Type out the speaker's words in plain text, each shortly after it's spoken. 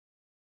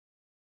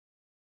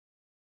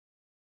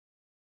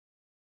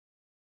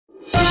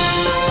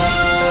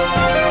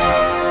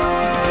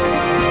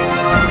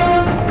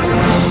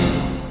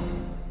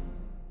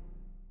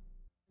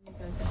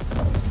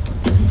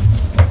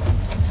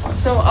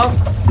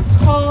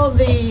call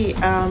the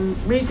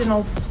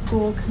Regional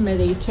School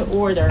Committee to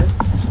order.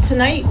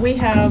 Tonight we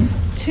have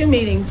two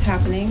meetings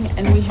happening,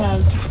 and we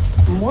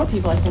have more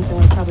people, I think, than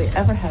we probably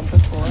ever had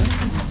before.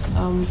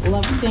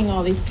 Love seeing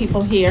all these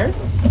people here.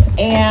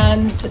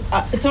 And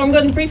so I'm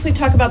going to briefly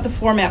talk about the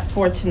format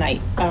for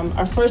tonight.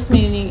 Our first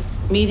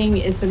meeting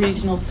is the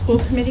Regional School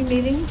Committee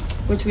meeting,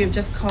 which we have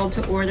just called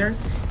to order.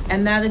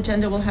 And that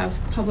agenda will have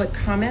public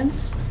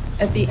comment.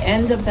 At the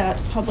end of that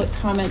public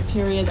comment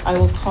period, I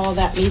will call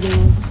that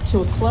meeting to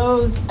a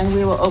close, and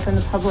we will open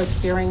the public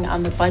hearing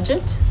on the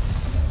budget.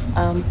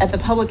 At the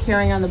public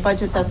hearing on the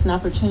budget, that's an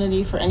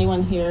opportunity for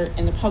anyone here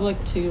in the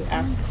public to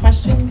ask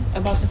questions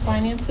about the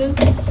finances.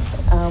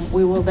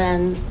 We will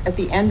then, at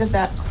the end of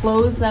that,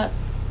 close that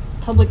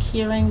public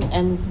hearing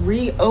and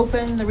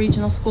reopen the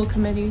Regional School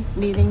Committee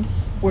meeting,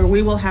 where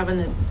we will have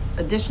an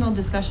additional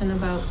discussion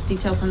about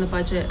details on the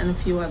budget and a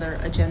few other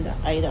agenda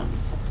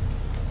items.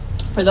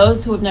 For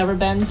those who have never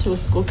been to a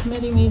school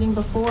committee meeting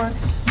before,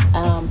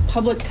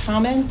 public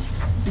comment,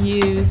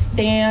 you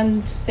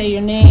stand, say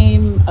your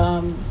name.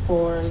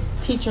 For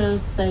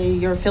teachers, say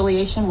your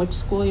affiliation, which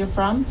school you're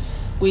from.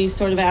 We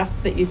sort of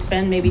ask that you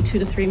spend maybe 2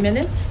 to 3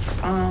 minutes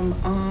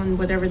on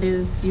whatever it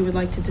is you would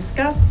like to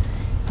discuss.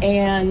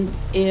 And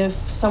if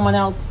someone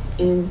else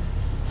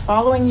is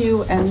following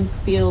you and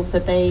feels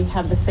that they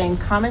have the same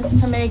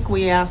comments to make,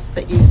 we ask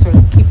that you sort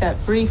of keep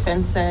that brief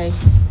and say,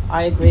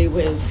 I agree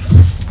with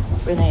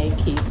Renee,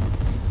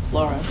 Keith,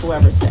 Laura,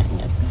 whoever's saying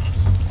it.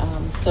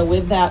 So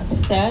with that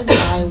said,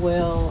 I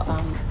will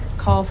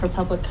call for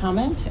public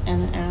comment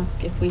and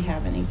ask if we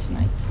have any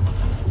tonight.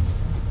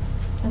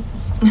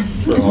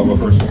 Sure, I'll go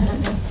first.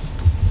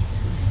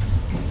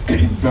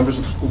 Members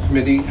of the school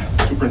committee,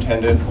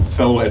 superintendent,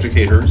 fellow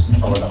educators,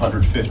 around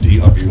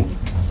 150 of you,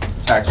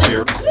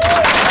 taxpayers.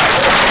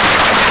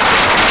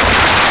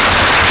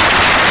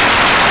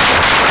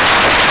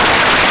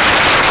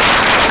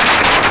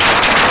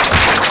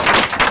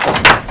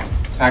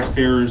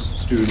 Taxpayers,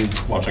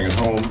 students watching at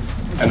home,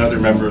 and other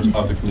members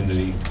of the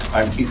community.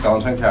 I'm Keith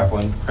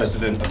Valentine-Kaplan,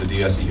 president of the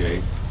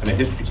DSEA and a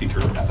history teacher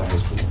at the high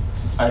school.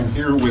 I'm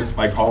here with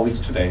my colleagues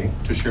today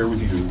to share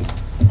with you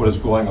what is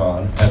going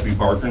on as we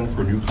bargain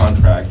for a new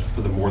contract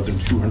for the more than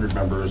 200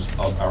 members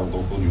of our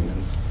local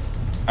union.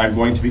 I'm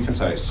going to be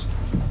concise.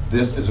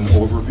 This is an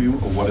overview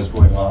of what is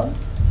going on.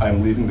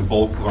 I'm leaving the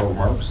bulk of our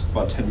remarks,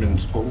 about 10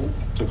 minutes total,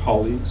 to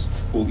colleagues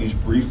who will each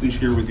briefly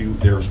share with you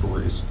their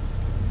stories.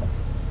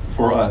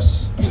 For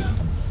us,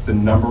 the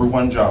number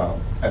one job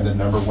and the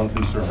number one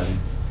concern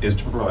is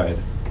to provide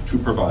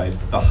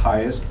the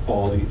highest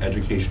quality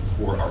education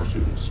for our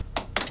students.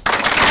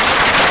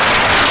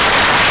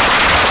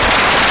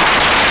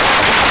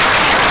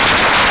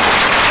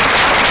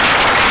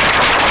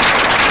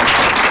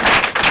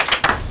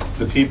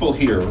 The people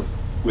here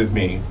with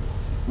me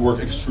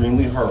work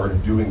extremely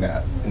hard doing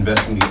that,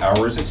 investing the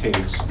hours it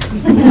takes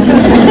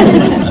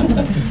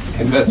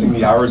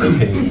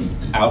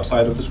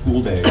outside of the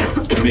school day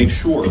to make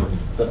sure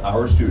that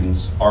our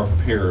students are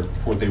prepared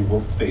for what they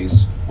will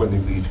face when they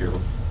leave here.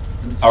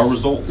 Our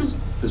results,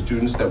 the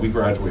students that we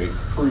graduate,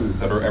 prove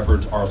that our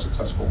efforts are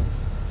successful.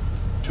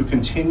 To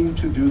continue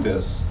to do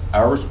this,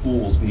 our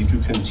schools need to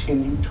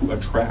continue to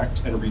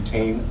attract and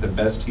retain the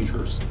best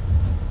teachers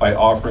by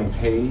offering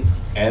pay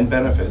and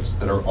benefits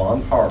that are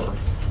on par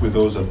with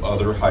those of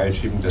other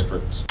high-achieving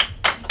districts.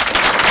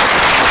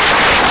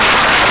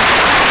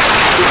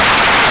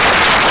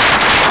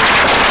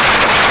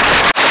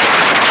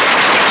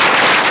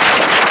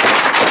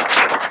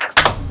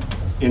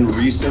 In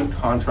recent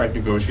contract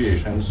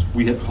negotiations,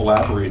 we have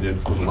collaborated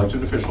with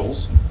elected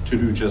officials to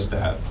do just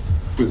that.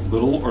 With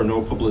little or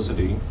no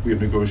publicity, we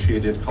have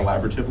negotiated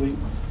collaboratively,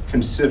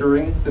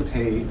 considering the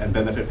pay and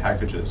benefit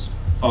packages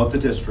of the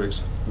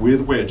districts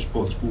with which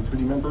both school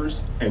committee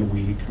members and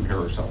we compare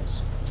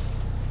ourselves.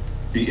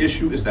 The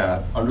issue is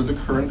that under the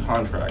current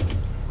contract,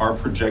 our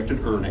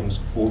projected earnings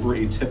over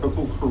a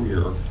typical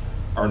career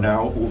are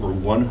now over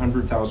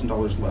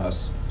 $100,000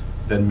 less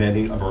than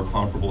many of our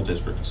comparable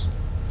districts.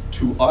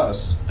 To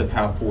us, the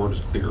path forward is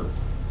clear.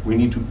 We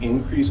need to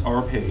increase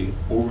our pay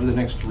over the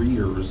next 3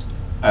 years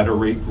at a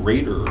rate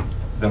greater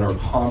than our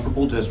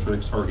comparable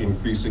districts are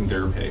increasing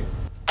their pay.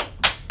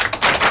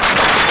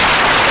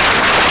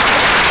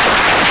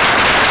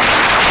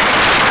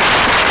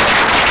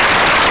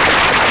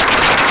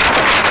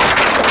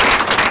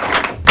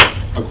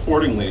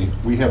 Accordingly,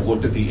 we have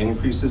looked at the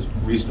increases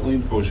recently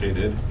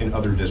negotiated in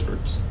other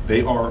districts.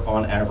 They are,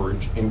 on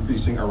average,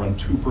 increasing around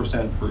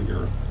 2% per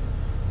year.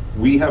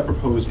 We have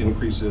proposed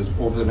increases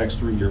over the next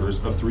 3 years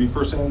of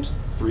 3%,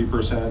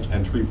 3%,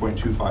 and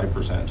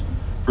 3.25%,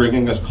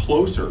 bringing us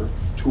closer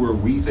to where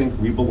we think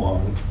we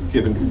belong,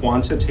 given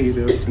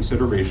quantitative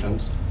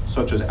considerations,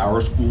 such as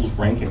our school's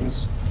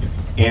rankings,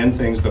 and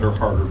things that are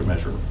harder to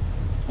measure.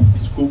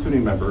 School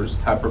committee members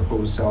have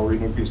proposed salary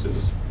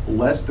increases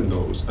less than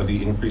those of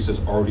the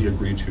increases already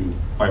agreed to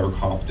by our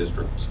comp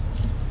districts.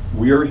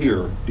 We are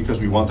here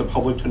because we want the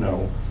public to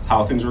know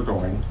how things are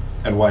going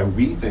and why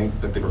we think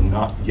that they are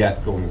not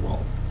yet going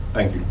well.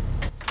 Thank you.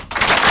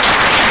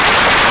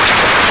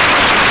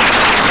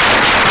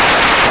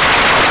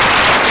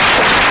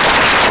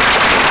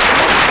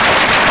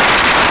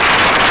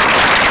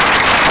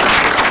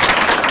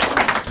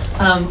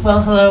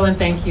 Well, hello, and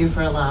thank you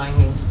for allowing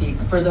me to speak.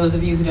 For those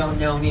of you who don't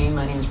know me,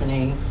 my name is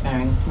Renee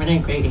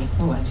Grady.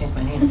 Oh, I changed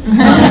my name.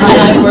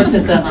 I've worked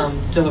at the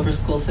Dover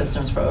school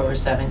systems for over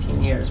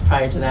 17 years.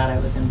 Prior to that, I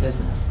was in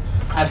business.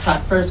 I've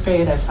taught first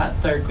grade, I've taught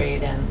third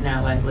grade, and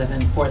now I live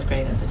in fourth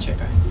grade at the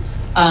Chickering.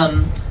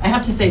 I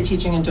have to say,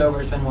 teaching in Dover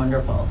has been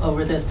wonderful.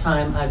 Over this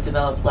time, I've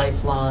developed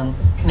lifelong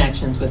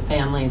connections with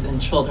families and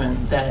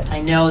children that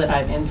I know that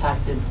I've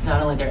impacted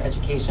not only their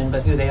education,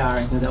 but who they are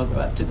and who they'll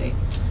grow up to be.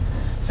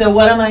 So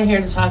what am I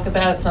here to talk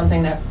about?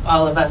 Something that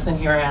all of us in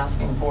here are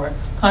asking for.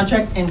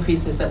 Contract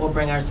increases that will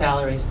bring our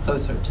salaries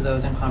closer to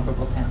those in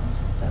comparable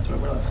towns. That's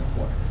what we're looking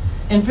for.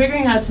 In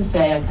figuring out to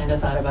say, I kind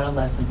of thought about a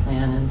lesson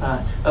plan and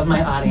thought of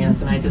my audience,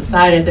 and I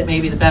decided that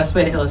maybe the best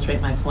way to illustrate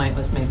my point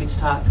was maybe to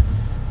talk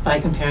by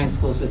comparing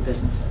schools with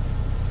businesses.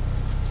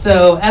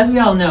 So as we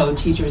all know,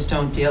 teachers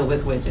don't deal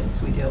with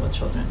widgets, we deal with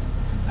children.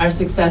 Our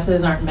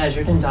successes aren't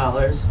measured in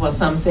dollars. While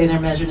some say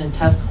they're measured in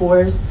test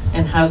scores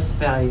and house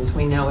values,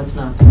 we know it's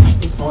not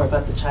that. It's more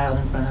about the child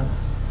in front of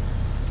us.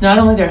 Not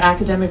only their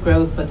academic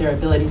growth, but their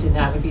ability to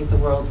navigate the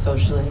world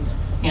socially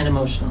and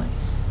emotionally.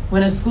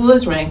 When a school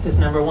is ranked as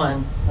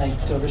 #1,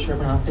 like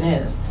Dover-Sherborn often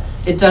is,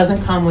 it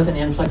doesn't come with an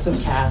influx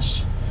of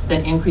cash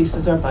that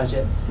increases our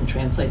budget and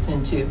translates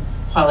into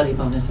quality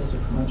bonuses or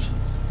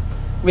promotions.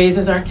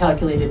 Raises aren't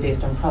calculated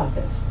based on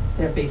profits.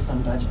 They're based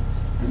on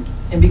budgets.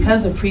 And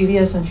because of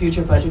previous and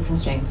future budget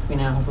constraints, we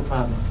now have a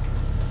problem.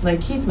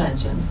 Like Keith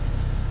mentioned,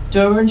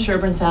 Dover and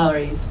Sherborn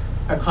salaries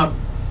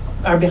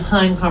are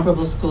behind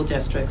comparable school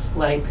districts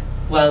like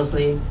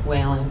Wellesley,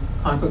 Wayland,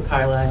 Concord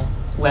Carlisle,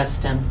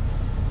 Weston,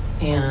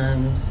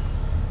 and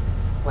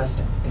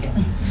Weston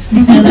again.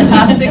 And in the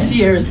past 6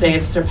 years,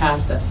 they've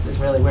surpassed us, is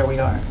really where we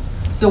are.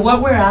 So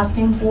what we're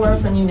asking for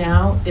from you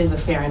now is a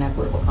fair and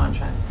equitable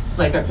contract,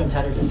 like our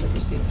competitors have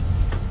received.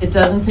 It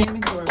doesn't seem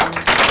exorbitant.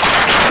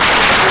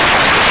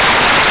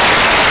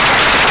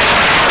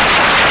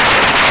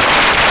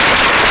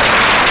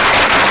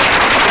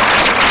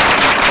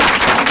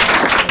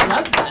 I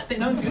love that. They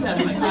don't do that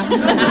in my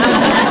classroom.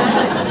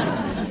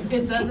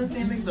 It doesn't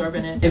seem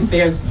exorbitant.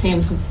 It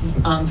seems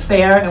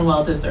fair and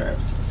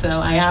well-deserved.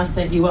 So I ask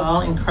that you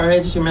all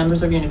encourage your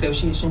members of your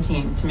negotiation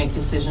team to make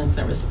decisions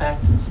that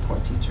respect and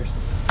support teachers.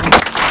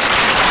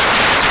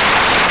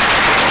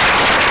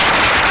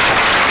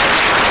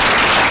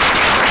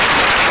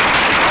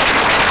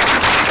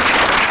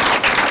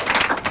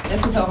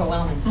 This is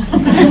overwhelming.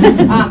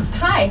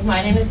 Hi,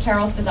 my name is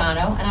Carol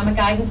Sposano, and I'm a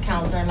guidance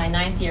counselor in my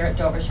 9th year at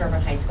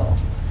Dover-Sherborn High School.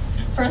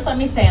 First, let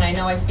me say, and I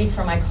know I speak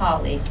for my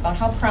colleagues, about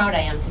how proud I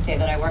am to say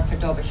that I work for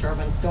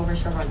Dover-Sherborn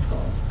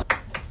Schools.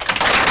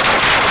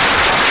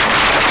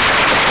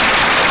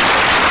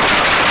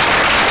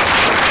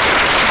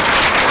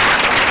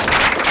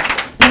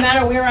 No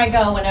matter where I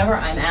go, whenever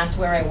I'm asked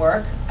where I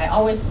work, I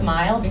always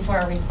smile before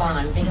I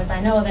respond, because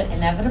I know that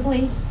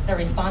inevitably the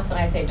response when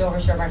I say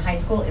Dover-Sherborn High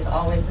School is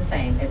always the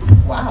same. It's,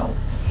 wow,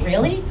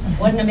 really?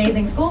 What an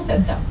amazing school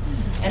system.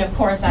 And of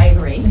course I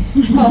agree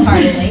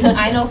wholeheartedly.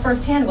 I know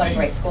firsthand what a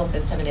great school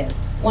system it is.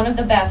 One of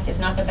the best, if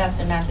not the best,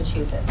 in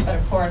Massachusetts, but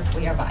of course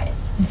we are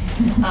biased.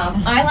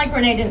 I, like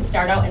Renee, didn't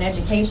start out in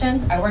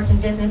education. I worked in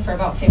business for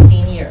about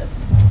 15 years.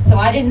 So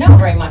I didn't know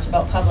very much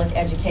about public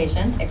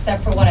education,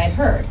 except for what I'd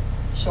heard.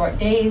 Short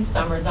days,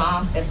 summers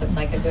off, this looks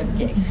like a good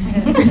gig.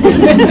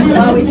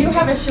 While we do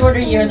have a shorter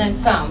year than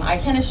some, I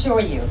can assure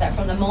you that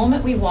from the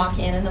moment we walk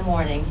in the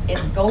morning,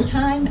 it's go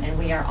time and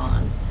we are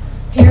on.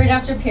 Period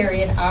after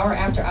period, hour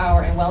after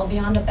hour, and well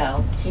beyond the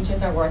bell,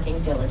 teachers are working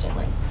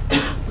diligently.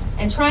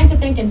 And trying to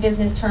think in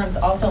business terms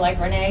also like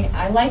Renee,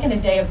 I liken a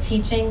day of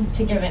teaching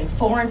to giving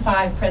 4 and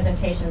 5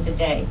 presentations a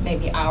day,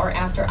 maybe hour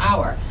after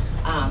hour,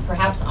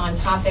 perhaps on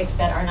topics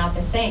that are not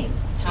the same,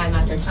 time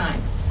after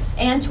time.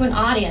 And to an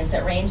audience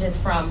that ranges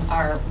from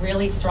our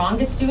really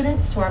strongest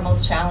students to our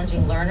most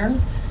challenging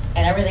learners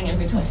and everything in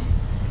between.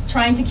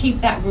 Trying to keep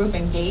that group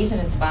engaged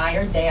and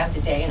inspired day after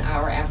day and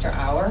hour after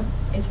hour,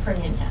 it's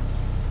pretty intense.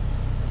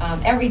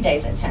 Every day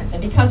is intense,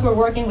 and because we're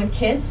working with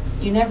kids,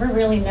 you never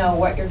really know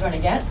what you're going to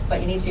get,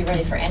 but you need to be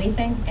ready for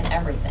anything and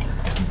everything.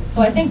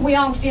 So I think we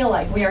all feel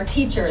like we are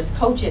teachers,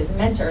 coaches,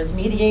 mentors,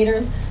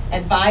 mediators,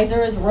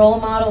 advisors, role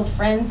models,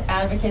 friends,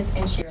 advocates,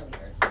 and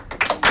cheerleaders.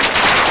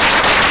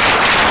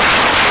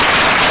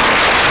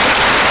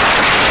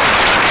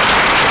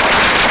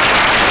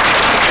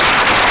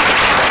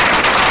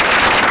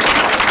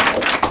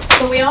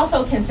 But we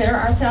also consider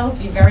ourselves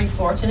to be very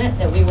fortunate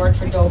that we work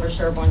for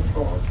Dover-Sherborn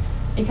Schools,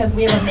 because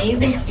we have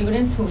amazing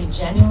students who we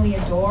genuinely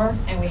adore,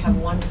 and we have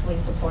wonderfully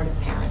supportive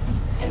parents,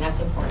 and that's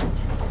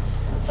important.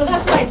 So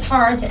that's why it's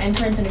hard to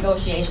enter into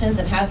negotiations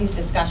and have these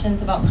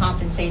discussions about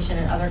compensation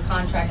and other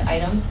contract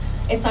items.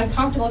 It's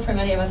uncomfortable for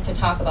many of us to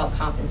talk about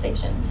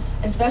compensation,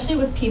 especially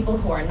with people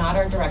who are not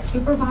our direct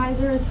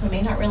supervisors, who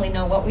may not really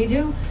know what we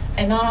do,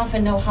 and not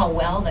often know how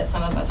well that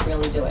some of us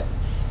really do it.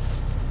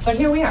 But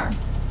here we are.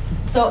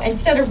 So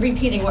instead of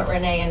repeating what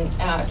Renee and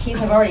Keith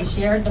have already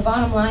shared, the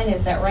bottom line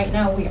is that right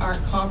now we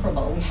aren't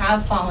comparable. We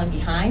have fallen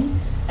behind,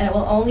 and it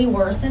will only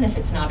worsen if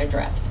it's not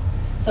addressed.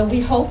 So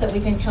we hope that we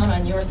can count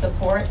on your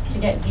support to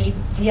get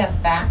DS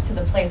back to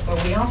the place where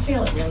we all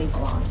feel it really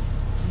belongs.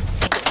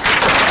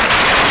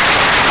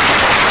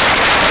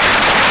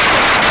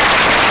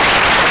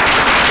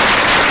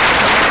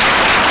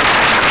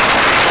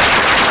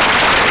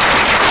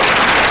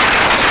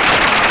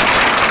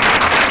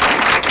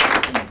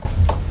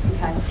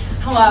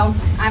 Hello,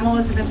 I'm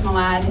Elizabeth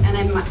Malad, and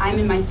I'm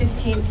in my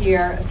 15th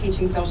year of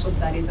teaching social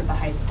studies at the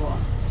high school.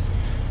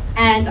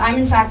 And I'm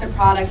in fact a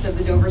product of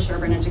the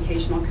Dover-Sherborn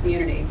educational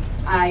community.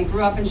 I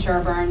grew up in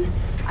Sherborn.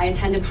 I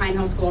attended Pine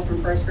Hill School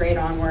from first grade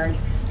onward,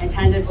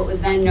 attended what was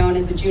then known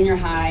as the junior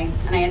high,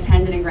 and I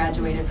attended and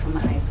graduated from the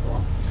high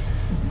school.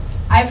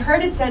 I've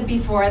heard it said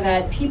before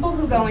that people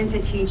who go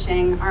into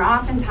teaching are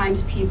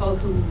oftentimes people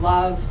who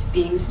loved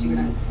being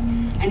students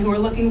and who are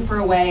looking for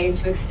a way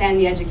to extend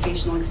the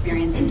educational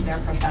experience into their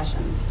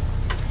professions.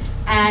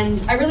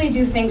 And I really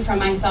do think for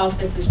myself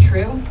this is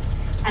true.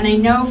 And I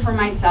know for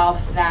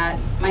myself that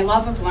my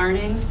love of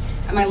learning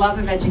and my love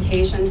of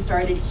education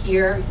started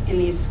here in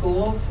these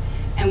schools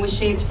and was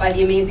shaped by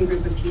the amazing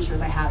group of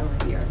teachers I had over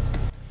the years.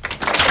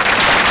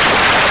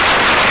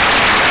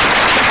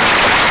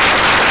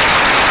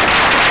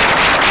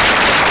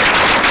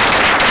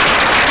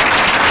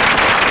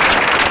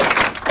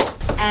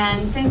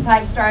 And since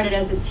I've started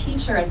as a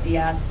teacher at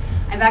DS,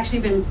 I've actually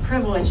been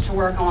privileged to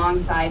work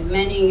alongside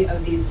many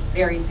of these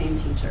very same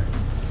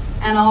teachers.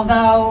 And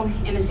although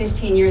in the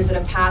 15 years that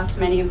have passed,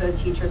 many of those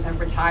teachers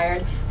have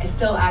retired, I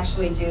still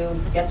actually do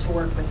get to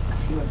work with a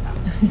few of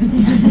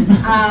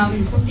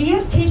them.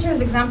 DS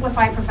teachers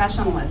exemplify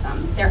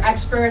professionalism. They're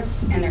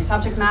experts in their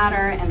subject matter,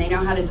 and they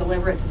know how to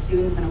deliver it to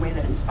students in a way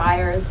that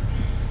inspires.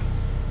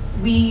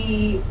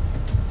 We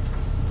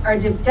are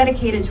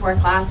dedicated to our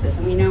classes,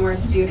 and we know our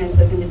students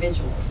as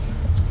individuals.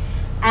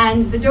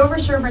 And the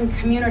Dover-Sherborn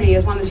community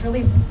is one that's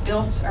really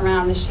built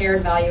around the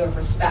shared value of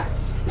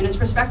respect. And it's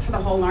respect for the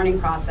whole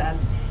learning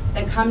process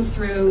that comes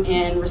through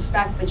in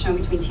respect that's shown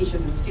between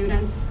teachers and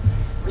students,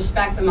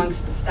 respect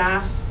amongst the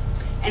staff.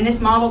 And this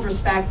modeled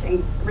respect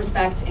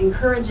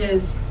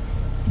encourages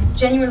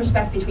genuine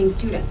respect between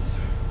students.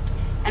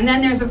 And then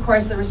there's, of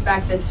course, the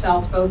respect that's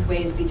felt both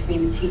ways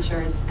between the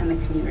teachers and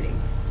the community.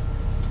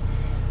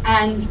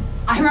 And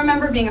I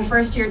remember being a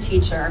first-year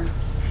teacher,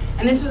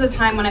 and this was a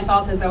time when I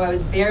felt as though I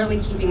was barely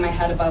keeping my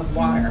head above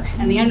water.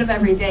 And the end of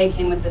every day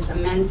came with this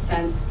immense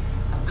sense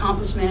of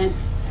accomplishment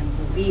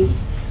and relief.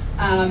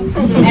 And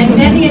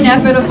then the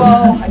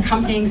inevitable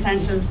accompanying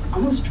sense of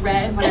almost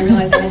dread when I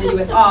realized I had to do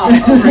it all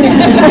over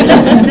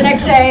again the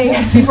next day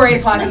before 8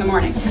 o'clock in the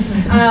morning.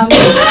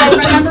 I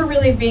remember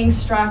really being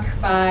struck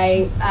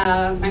by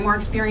my more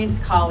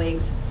experienced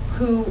colleagues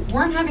who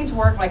weren't having to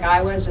work like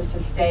I was just to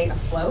stay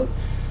afloat,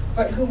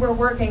 but who were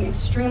working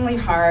extremely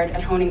hard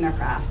at honing their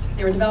craft.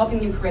 They were developing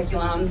new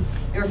curriculum,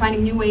 they were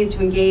finding new ways to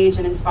engage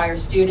and inspire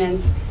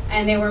students,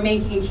 and they were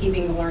making and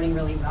keeping the learning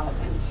really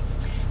relevant.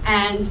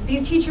 And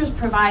these teachers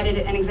provided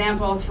an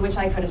example to which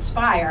I could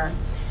aspire,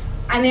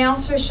 and they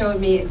also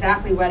showed me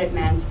exactly what it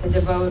meant to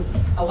devote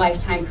a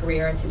lifetime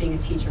career to being a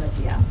teacher at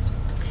DS.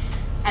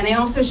 And they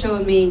also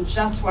showed me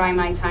just why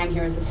my time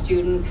here as a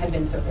student had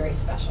been so very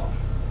special.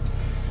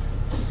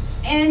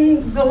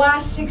 In the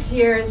last 6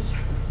 years,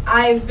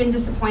 I've been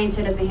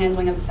disappointed at the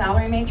handling of the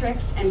salary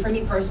matrix, and for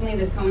me personally,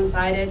 this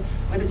coincided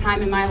with a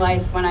time in my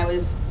life when I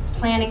was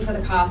planning for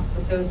the costs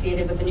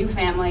associated with a new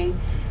family,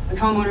 with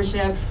home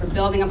ownership, for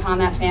building upon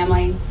that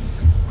family.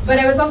 But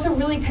I was also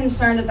really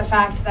concerned at the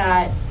fact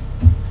that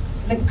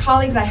the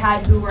colleagues I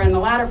had who were in the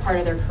latter part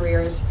of their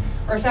careers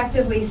were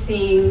effectively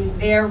seeing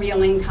their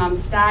real income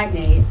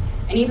stagnate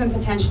and even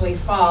potentially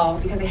fall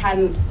because they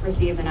hadn't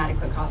received an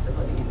adequate cost of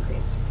living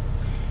increase.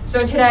 So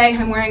today,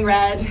 I'm wearing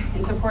red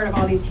in support of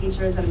all these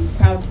teachers that I'm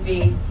proud to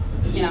be,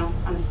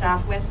 on the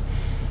staff with.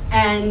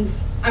 And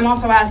I'm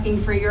also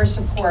asking for your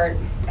support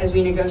as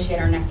we negotiate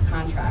our next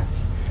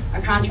contract.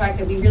 A contract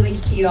that we really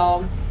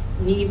feel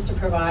needs to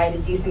provide a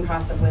decent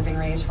cost of living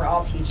raise for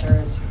all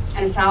teachers,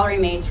 and a salary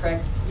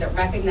matrix that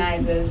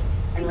recognizes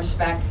and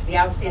respects the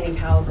outstanding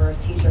caliber of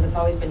teacher that's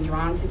always been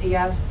drawn to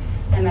DS,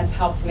 and that's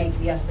helped to make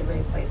DS the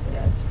great place it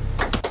is.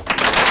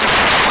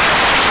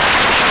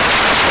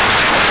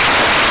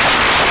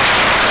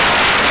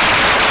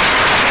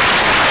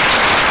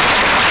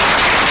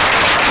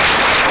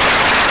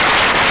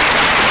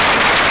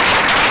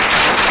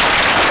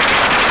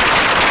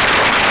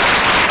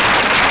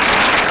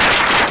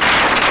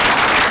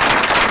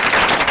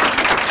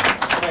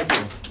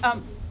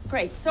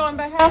 Great. So on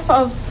behalf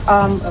of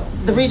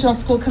the Regional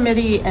School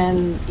Committee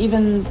and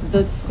even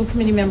the school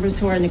committee members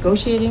who are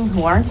negotiating,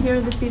 who aren't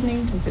here this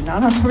evening because they're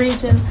not on the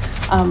region,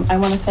 I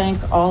want to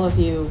thank all of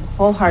you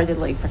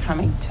wholeheartedly for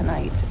coming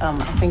tonight. I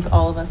think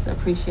all of us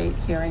appreciate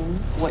hearing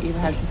what you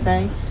had to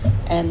say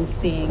and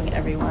seeing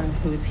everyone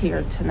who's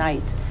here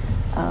tonight.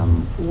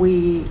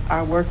 We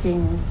are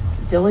working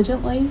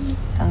diligently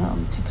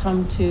to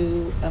come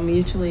to a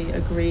mutually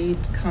agreed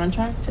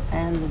contract,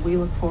 and we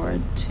look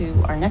forward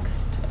to our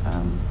next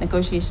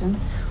negotiation,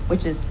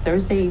 which is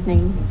Thursday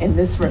evening in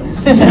this room.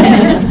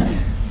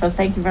 So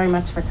thank you very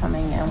much for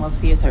coming, and we'll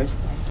see you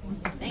Thursday.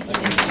 Thank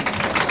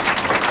you.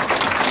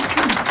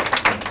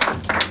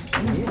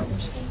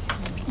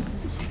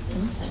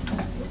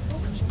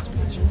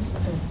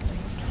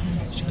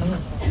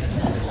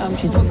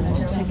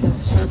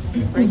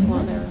 break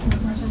while they're.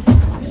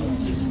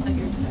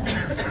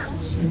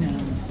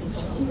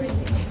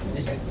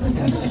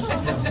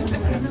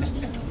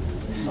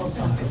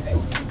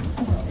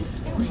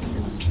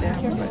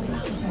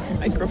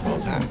 Microphone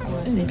back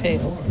and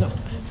fail. No.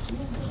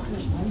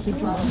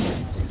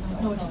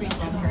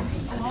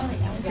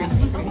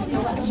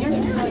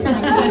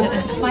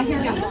 My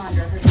hair got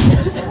longer.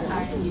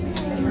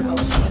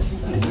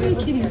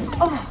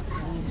 Oh.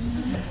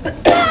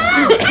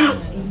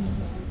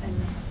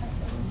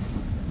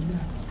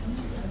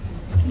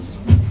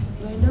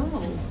 I know.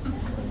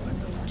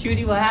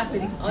 Judy, what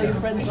happened? All your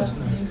friends left.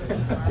 It was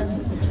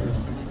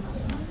nice.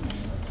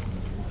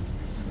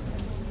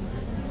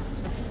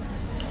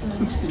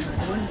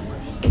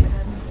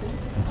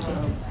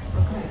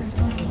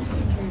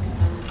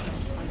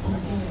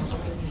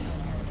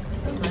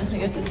 I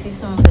got to see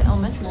some of the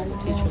elementary school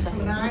teachers.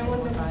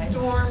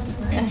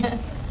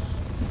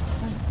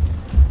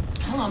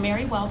 Hello,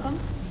 Mary. Welcome.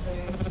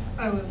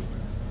 I got it.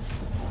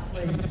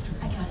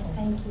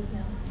 Thank you.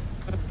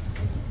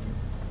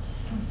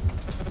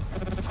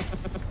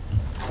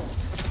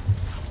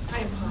 I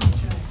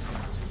apologize.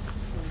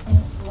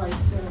 Like,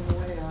 there's a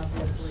way,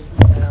 obviously.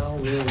 Now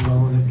we're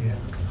alone again.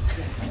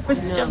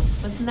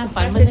 Wasn't that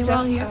fun when they were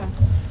all here?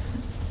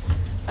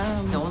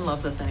 No one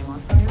loves us anymore.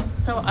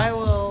 So I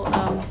will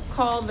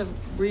call the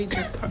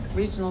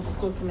regional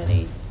school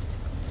committee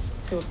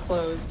to a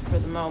close for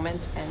the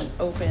moment and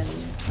open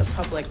the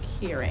public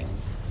hearing.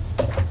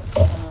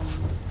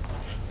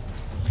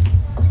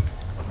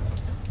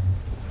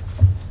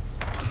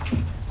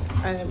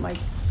 I might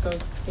go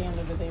stand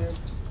over there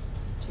just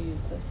to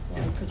use this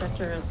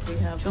projector as we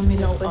have Do you want me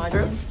to no click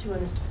through? audience. Do you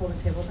want us to pull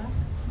the table back?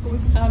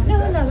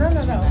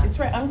 No. It's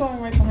right. I'm going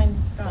right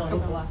behind Scott.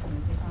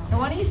 Now,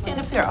 why don't you stand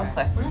up there? I'll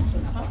click.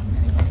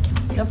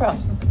 No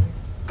problem.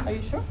 Are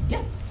you sure?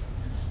 Yeah.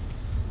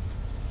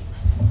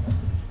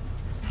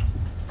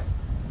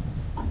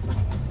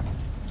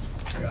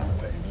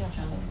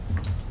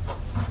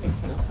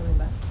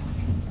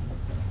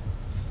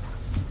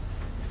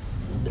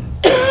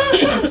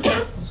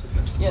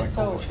 Yeah,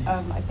 so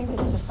I think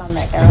it's just on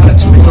the arrow.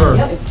 That's blurred.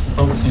 Yep.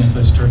 Oh, yeah,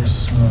 they start to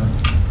snore.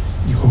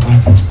 You hope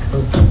they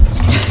start to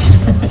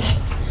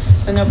snore.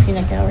 So no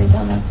peanut gallery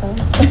down that side.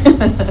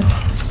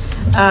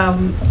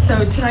 So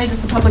tonight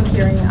is the public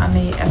hearing on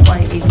the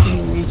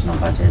FY18 regional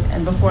budget.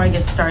 And before I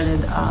get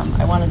started,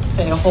 I wanted to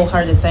say a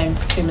wholehearted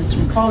thanks to Mr.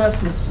 McAuliffe,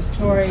 Mr.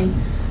 Vittori,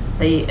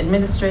 the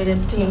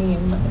administrative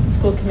team,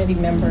 school committee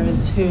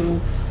members who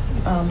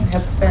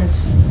have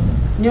spent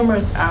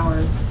numerous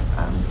hours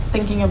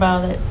thinking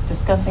about it,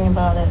 discussing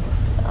about it,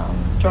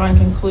 drawing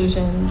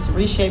conclusions,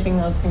 reshaping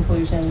those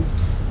conclusions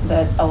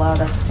that allowed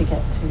us to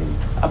get to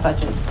a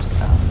budget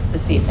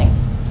this evening.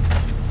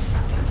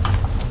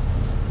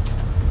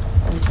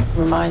 And to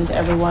remind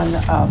everyone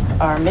of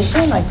our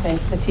mission, I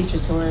think the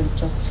teachers who were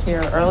just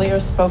here earlier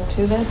spoke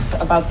to this,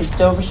 about the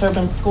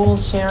Dover-Sherborn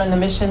schools share in the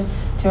mission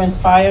to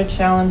inspire,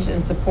 challenge,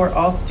 and support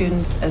all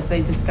students as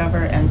they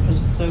discover and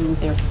pursue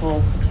their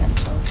full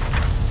potential.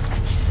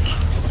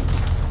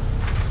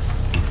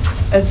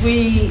 As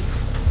we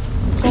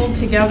pulled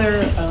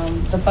together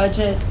the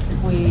budget,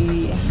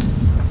 we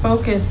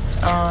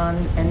focused on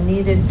and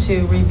needed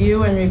to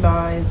review and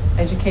revise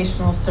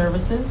educational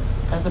services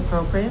as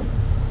appropriate.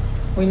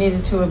 We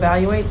needed to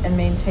evaluate and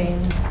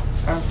maintain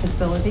our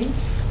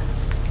facilities.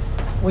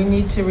 We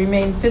need to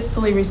remain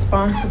fiscally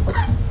responsible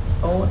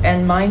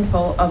and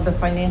mindful of the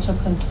financial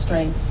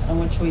constraints in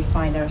which we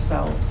find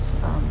ourselves,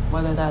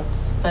 whether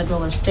that's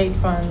federal or state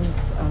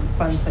funds,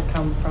 funds that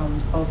come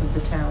from both of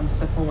the towns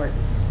to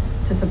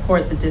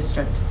support the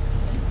district.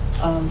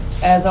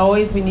 As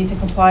always, we need to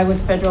comply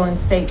with federal and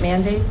state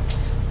mandates,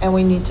 and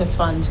we need to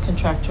fund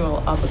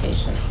contractual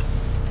obligations.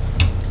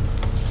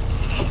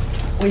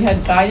 We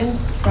had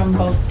guidance from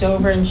both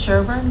Dover and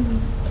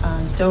Sherborn.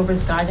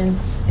 Dover's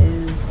guidance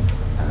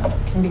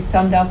can be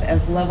summed up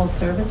as level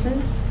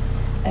services,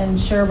 and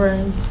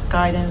Sherborn's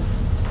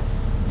guidance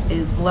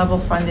is level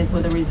funded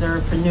with a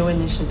reserve for new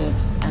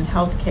initiatives and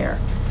healthcare.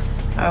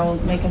 I'll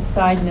make a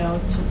side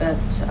note that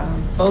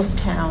both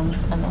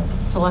towns and the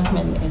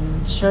selectmen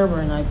in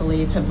Sherborn, I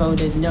believe, have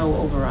voted no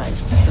override.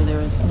 So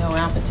there is no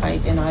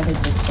appetite in either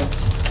district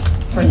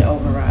for an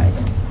override.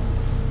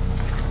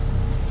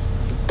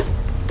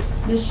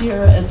 This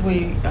year, as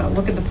we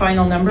look at the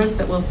final numbers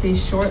that we'll see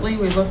shortly,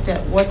 we looked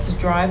at what's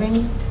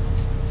driving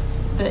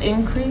the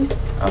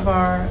increase of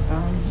our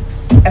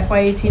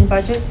FY18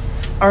 budget.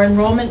 Our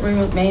enrollment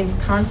remains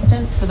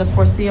constant for the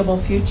foreseeable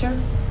future.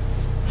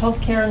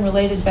 Healthcare and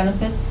related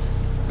benefits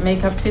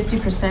make up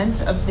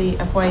 50% of the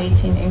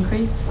FY18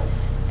 increase,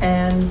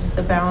 and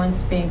the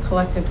balance being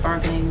collective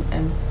bargaining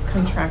and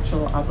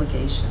contractual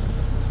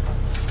obligations.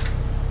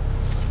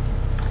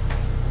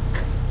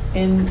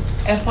 In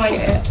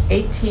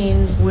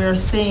FY18, we're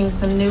seeing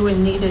some new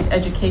and needed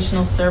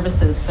educational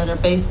services that are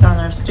based on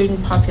our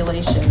student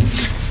population.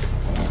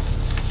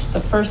 The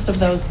first of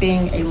those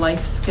being a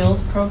life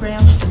skills program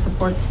to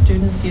support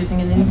students using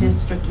an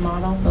in-district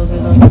model. Those are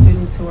those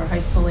students who are high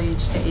school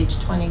age to age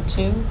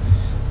 22.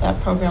 That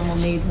program will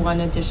need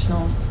one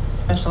additional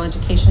special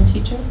education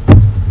teacher.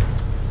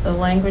 The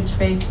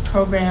language-based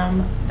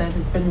program that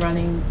has been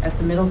running at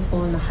the middle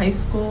school and the high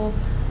school,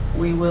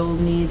 we will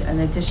need an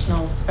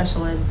additional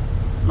special ed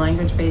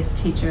language-based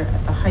teacher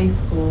at the high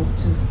school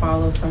to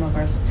follow some of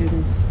our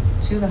students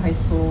to the high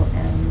school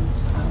and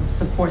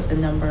support the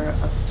number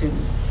of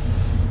students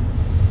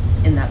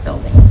in that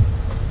building.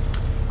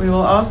 We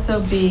will also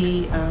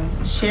be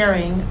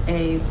sharing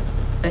a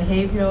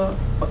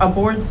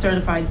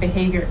board-certified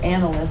behavior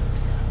analyst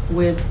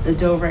with the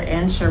Dover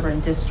and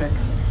Sherborn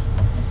districts,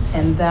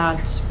 and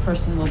that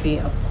person will be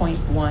a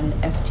 .1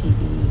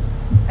 FTE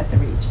at the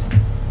region.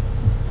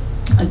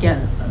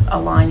 Again,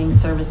 aligning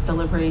service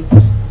delivery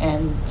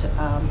and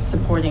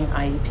supporting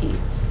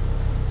IEPs.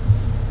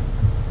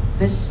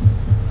 This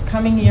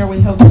coming year,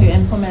 we hope to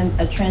implement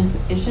a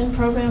transition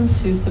program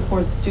to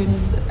support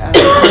students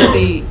who will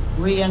be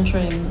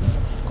re-entering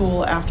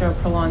school after a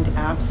prolonged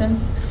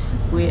absence.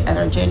 At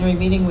our January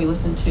meeting, we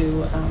listened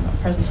to a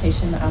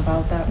presentation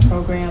about that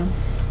program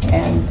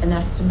and an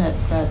estimate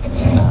that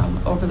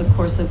over the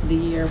course of the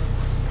year,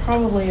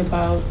 probably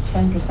about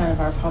 10% of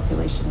our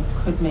population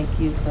could make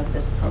use of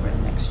this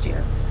program next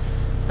year.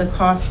 The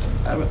costs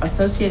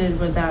associated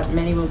with that,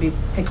 many will be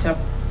picked up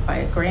by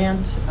a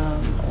grant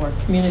or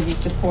community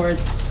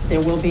support. There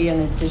will be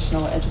an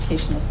additional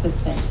education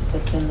assistant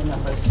that's in the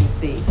numbers you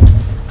see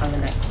on the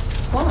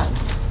next slide.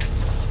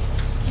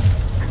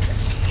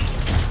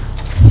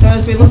 So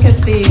as we look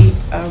at the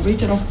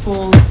regional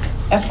schools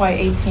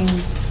FY18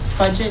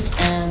 budget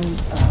and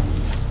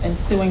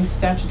ensuing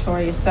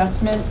statutory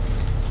assessment,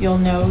 you'll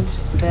note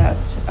that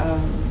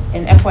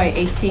in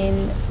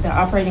FY18, the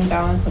operating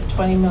balance of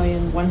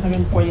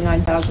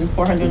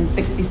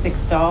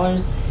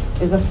 $20,149,466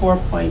 is a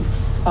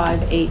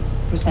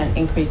 4.58%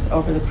 increase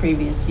over the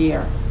previous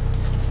year.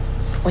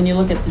 When you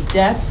look at the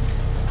debt,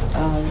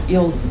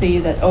 you'll see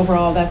that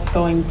overall that's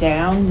going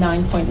down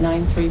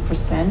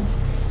 9.93%,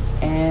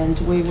 and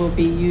we will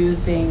be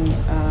using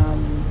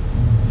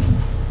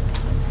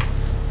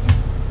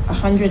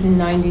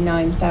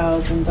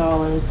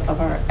 $199,000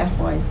 of our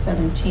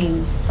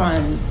FY17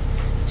 funds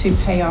to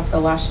pay off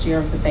the last year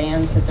of the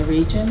bans at the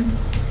region,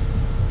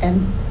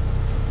 and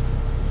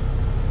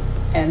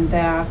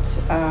that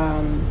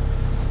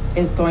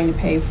is going to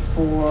pay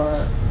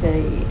for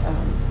the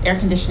air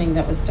conditioning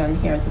that was done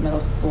here at the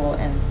middle school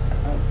and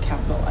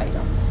capital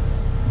items.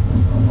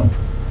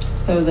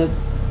 So the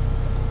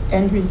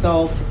end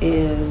result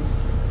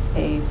is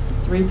a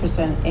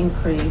 3%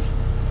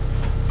 increase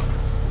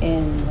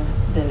in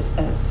the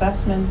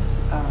assessments,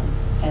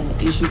 and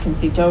as you can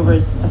see,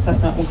 Dover's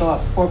assessment will go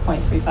up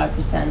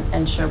 4.35%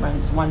 and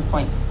Sherborn's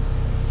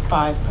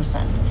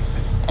 1.5%.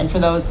 And for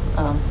those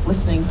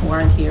listening who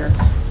aren't here,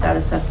 that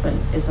assessment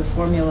is a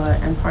formula,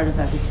 and part of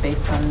that is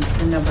based on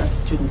the number of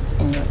students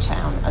in your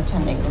town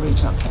attending the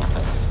regional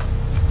campus.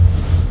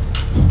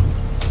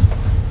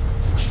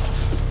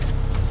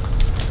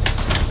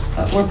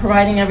 We're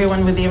providing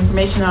everyone with the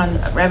information on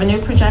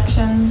revenue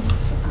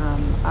projections.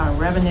 Our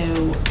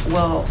revenue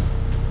will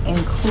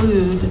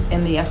include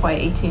in the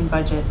FY18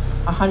 budget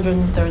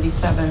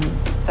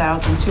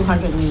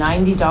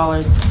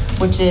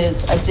 $137,290, which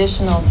is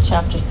additional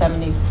Chapter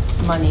 70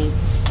 money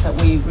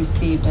that we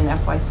received in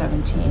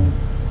FY17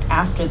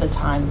 after the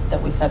time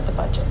that we set the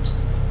budget.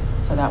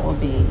 So that will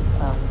be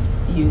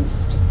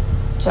used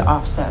to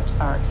offset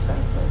our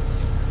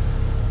expenses.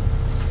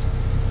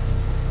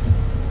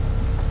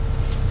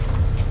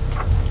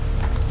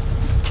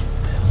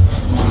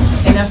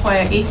 In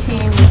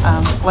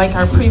FY18, like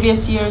our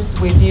previous years,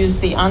 we've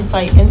used the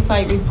on-site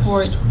insight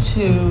report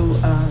to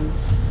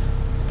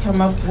come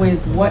up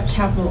with what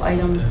capital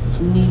items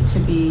need to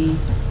be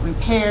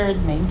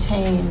repaired,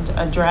 maintained,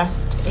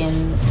 addressed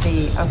in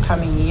the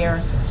upcoming year.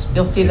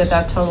 You'll see that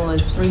that total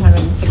is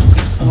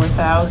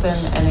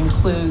 $364,000 and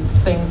includes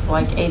things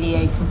like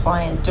ADA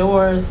compliant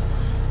doors,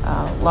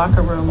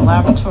 locker room,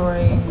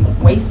 laboratory,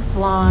 waste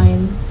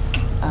line,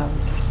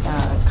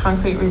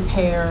 concrete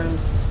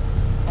repairs,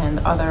 and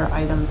other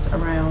items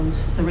around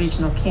the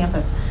regional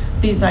campus.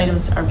 These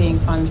items are being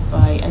funded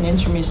by an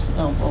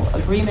intermunicipal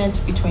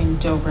agreement between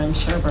Dover and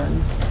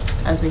Sherborn,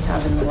 as we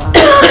have in the last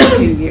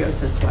few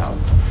years as well.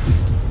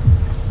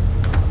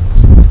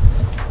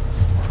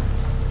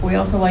 We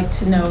also like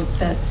to note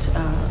that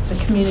the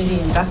community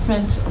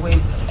investment,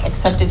 we've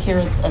accepted here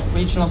at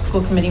Regional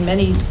School Committee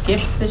many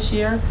gifts this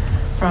year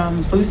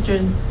from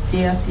Boosters,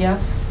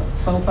 DSEF,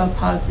 FOPA,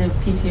 Positive,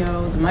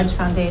 PTO, the Mudge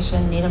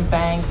Foundation, Needham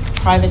Bank,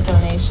 private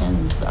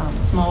donations,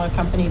 smaller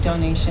company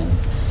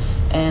donations,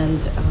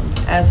 and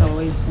as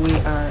always, we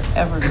are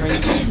ever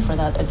grateful for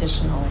that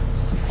additional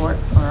support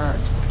for our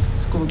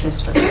school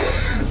district.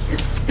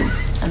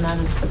 And that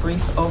is the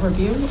brief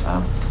overview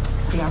of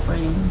the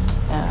operating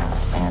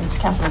and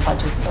capital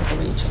budgets of the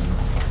region.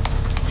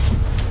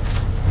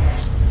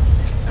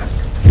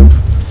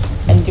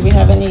 And do we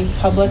have any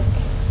public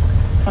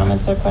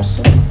comments or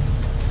questions?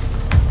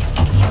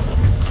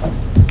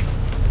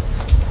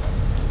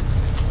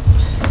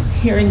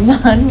 Hearing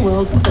none,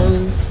 we'll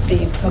close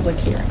the public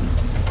hearing.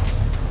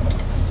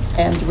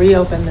 and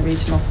reopen the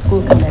regional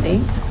school committee,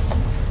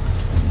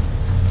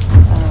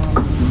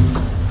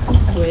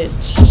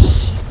 which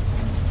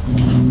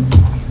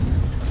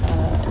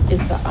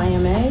is the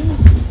IMA.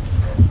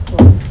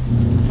 Or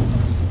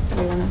do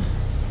we want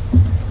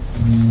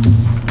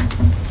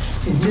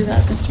to do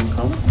that, Mr.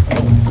 McCullough?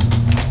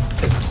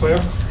 Thank you,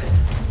 Claire.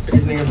 Good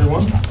evening,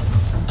 everyone.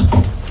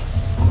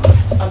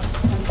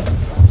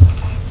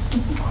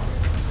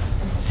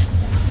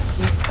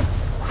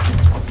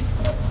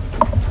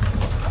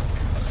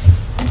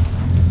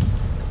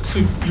 So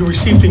you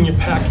received in your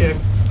packet,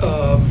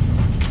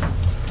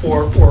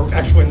 or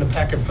actually in the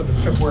packet for the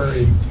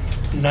February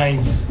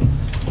 9th,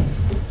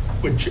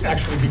 which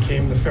actually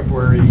became the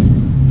February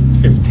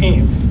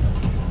 15th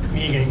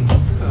meeting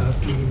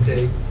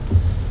date.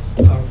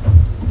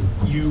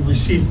 You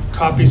received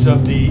copies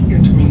of the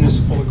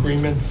intermunicipal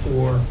agreement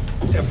for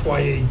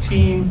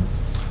FY18,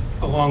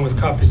 along with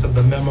copies of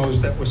the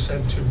memos that were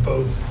sent to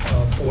both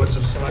boards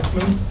of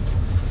selectmen.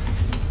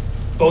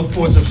 Both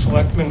boards of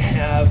selectmen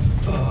have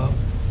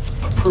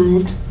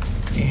approved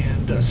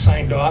and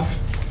signed off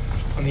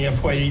on the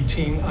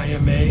FY18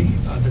 IMA.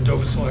 The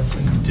Dover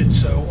Selectmen did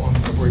so on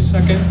February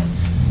 2nd.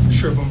 The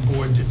Sherborn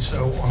Board did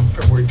so on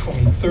February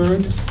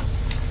 23rd.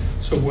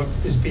 So what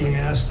is being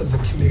asked of the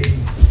committee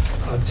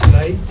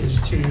tonight is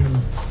to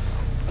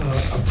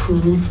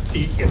approve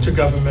the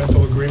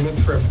intergovernmental agreement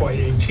for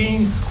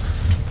FY18.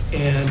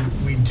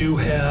 And we do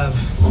have,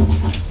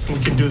 we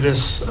can do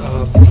this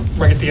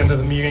right at the end of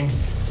the meeting.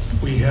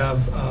 We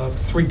have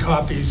 3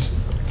 copies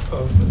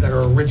that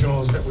are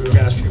originals that we would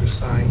ask you to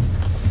sign,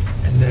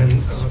 and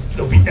then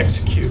they'll be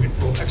executed.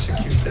 We'll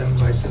execute them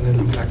by sending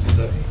them back to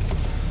the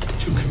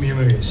 2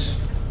 communities.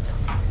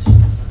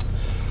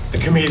 The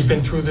committee's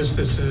been through this.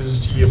 This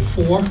is year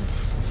 4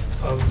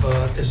 of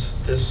this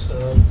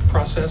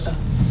process,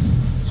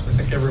 so I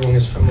think everyone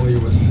is familiar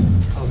with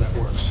how that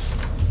works.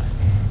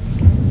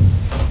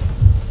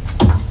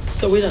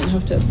 So we don't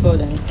have to vote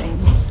anything,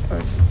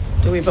 or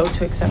do we vote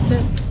to accept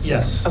it?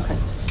 Yes. Okay.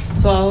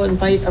 So I'll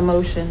invite a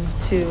motion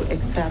to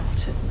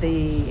accept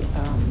the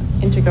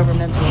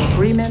intergovernmental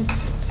agreement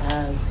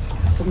as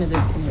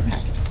submitted in your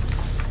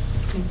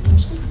packets. Make the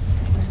motion?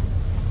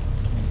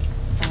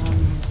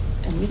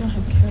 And we don't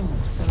have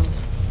Carolyn, so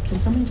can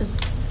someone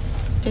just,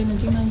 Dana,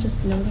 do you mind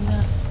just noting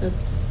that, the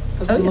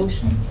Oh, yeah.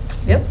 motion?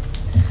 Yep.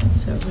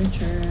 So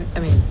Richard,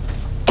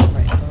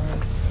 right.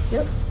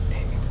 Yep.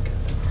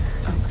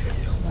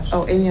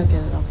 Oh, Amy will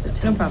get it off the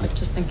table. No problem.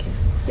 Just in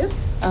case. Yep.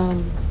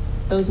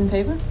 Those in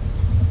favor?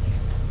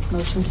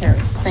 Motion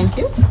carries. Thank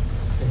you.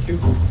 Thank you.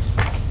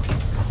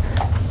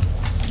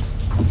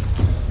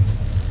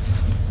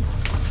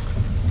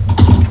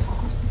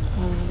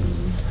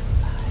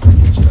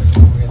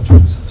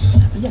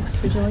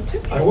 Yes, would you like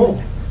to? I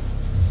will.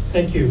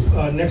 Thank you.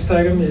 Next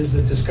item is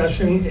a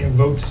discussion and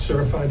vote to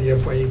certify the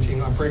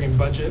FY18 operating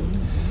budget.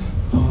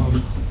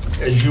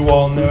 As you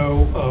all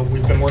know,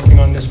 we've been working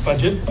on this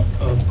budget,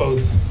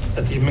 both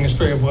at the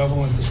administrative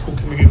level and at the school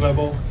committee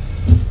level,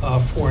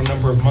 for a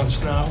number of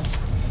months now.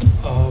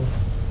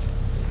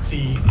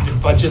 The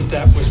budget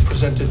that was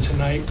presented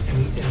tonight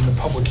in the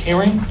public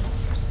hearing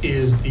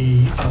is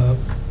the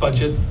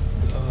budget,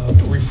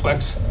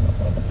 reflects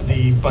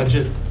the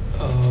budget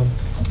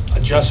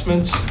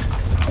adjustments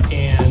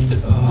and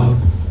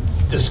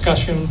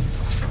discussion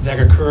that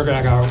occurred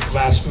at our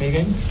last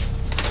meeting.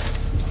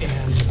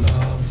 And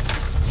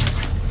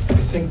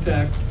I think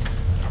that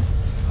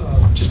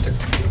just a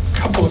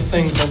couple of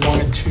things I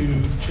wanted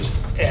to just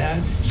add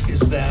is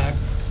that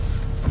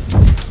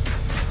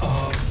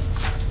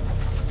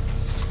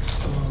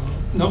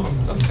no,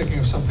 I'm thinking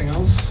of something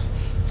else.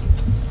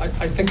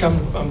 I think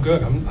I'm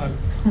good.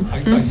 I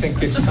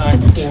think it's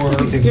time for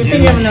You're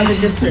thinking of another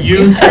district.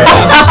 you to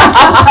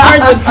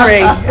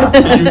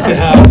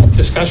have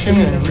discussion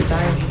and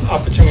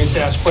opportunity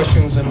to ask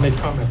questions and make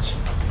comments.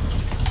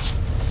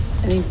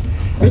 Any,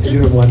 I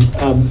do have one.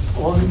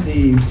 On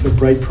the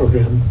Bright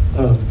program,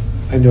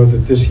 I know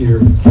that this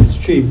year it's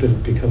cheap and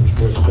it becomes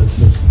more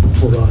expensive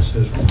for us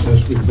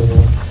as we go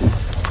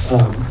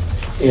on.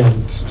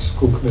 And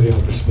school committee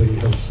obviously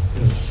has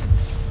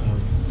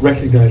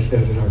recognized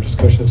that in our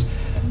discussions.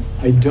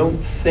 I don't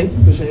think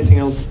there's anything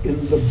else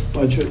in the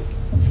budget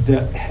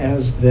that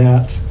has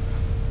that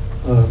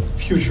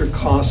future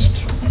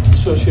cost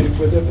associated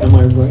with it. Am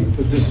I right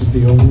that this is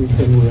the only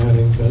thing we're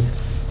adding that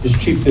is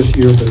cheap this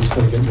year, but it's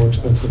going to get more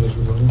expensive as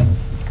we go on?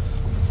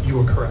 You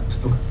are correct.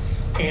 Okay.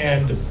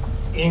 And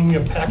in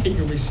your packet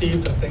you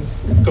received, I think,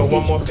 go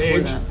one more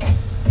page.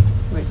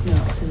 Right,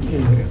 no, it's in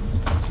here.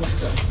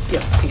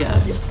 Yep, you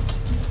got it.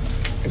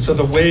 And so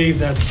the way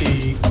that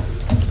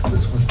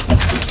This one.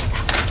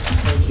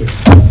 Thank you.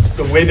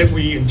 the way that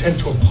we intend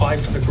to apply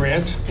for the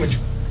grant, which,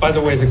 by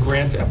the way, the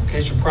grant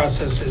application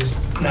process is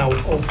now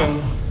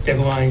open.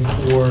 Deadline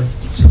for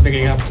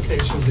submitting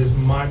applications is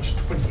March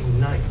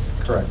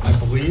 29th. Correct. I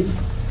believe.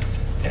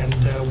 And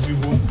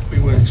we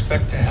would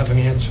expect to have an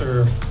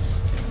answer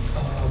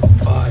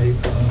by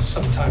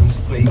sometime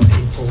late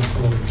April,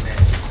 early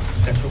May.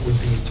 That's what we're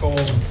being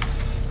told.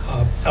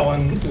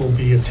 Ellen will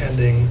be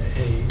attending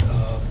a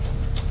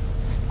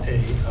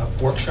a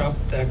workshop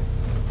that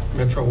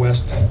Metro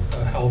West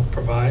Health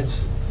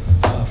provides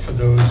for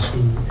those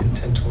who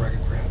intend to write a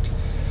grant.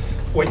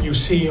 What you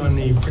see on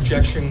the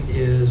projection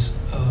is,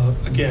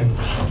 again,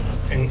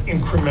 an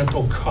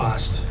incremental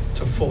cost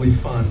to fully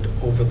fund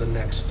over the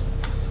next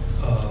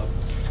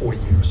 4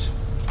 years.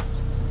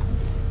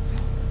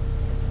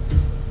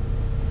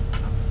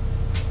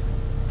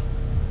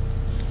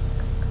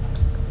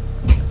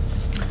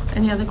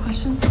 Any other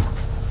questions?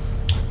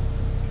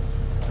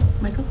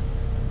 Michael?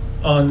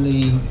 On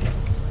the,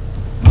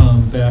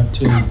 back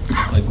to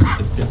like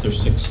the 5th or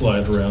 6th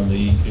slide around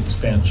the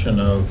expansion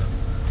of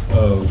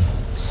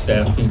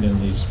staffing in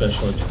the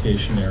special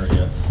education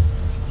area,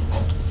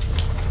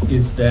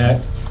 is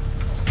that,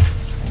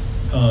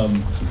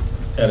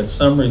 at a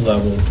summary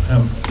level,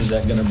 is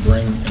that going to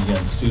bring,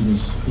 again,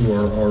 students who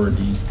are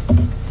already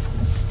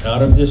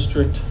out of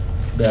district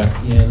back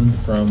in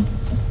from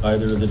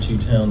either of the two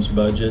towns'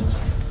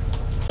 budgets?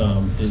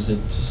 Is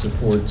it to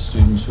support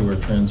students who are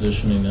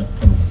transitioning up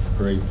from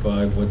grade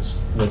 5?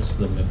 What's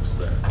the mix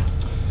there?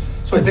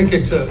 So I think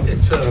it's a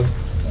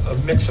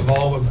mix of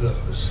all of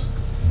those.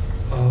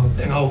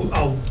 And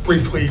I'll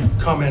briefly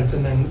comment,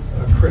 and then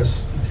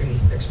Chris, you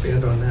can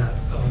expand on that.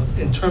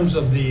 In terms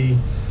of the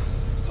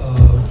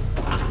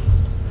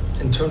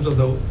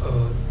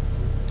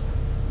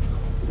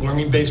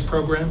learning-based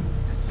program,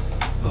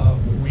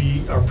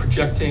 we are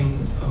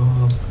projecting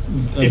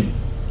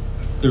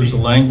there's a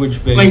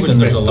language-based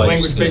and there's a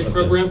language-based okay.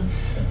 program.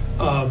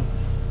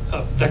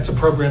 That's a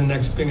program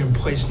that's been in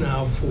place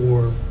now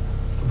for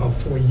about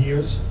 4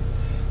 years.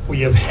 We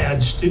have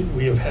had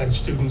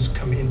students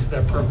come into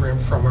that program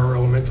from our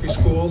elementary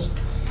schools.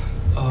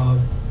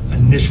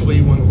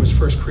 Initially, when it was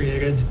first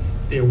created,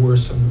 there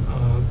were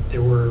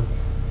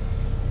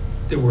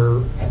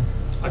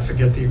I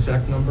forget the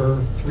exact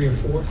number, 3 or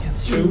 4,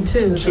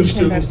 two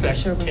students that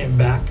came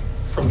back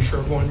from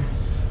Sherborn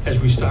as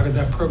we started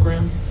that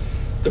program.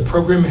 The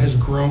program has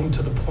grown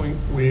to the point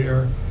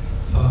where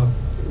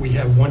we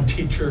have 1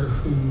 teacher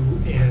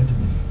and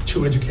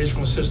 2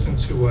 educational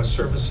assistants who are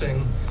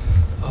servicing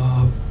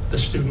the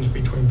students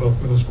between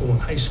both middle school and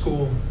high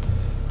school.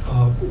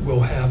 We'll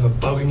have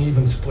about an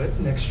even split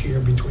next year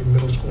between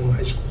middle school and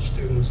high school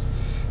students.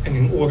 And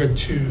in order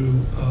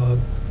to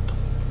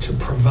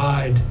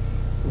provide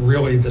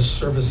really the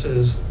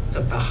services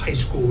at the high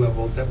school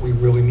level that we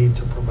really need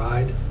to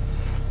provide,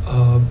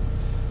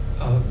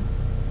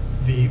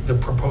 the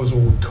proposal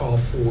would call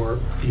for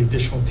the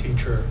additional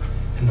teacher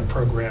in the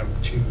program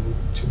to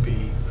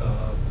be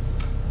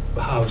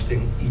housed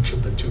in each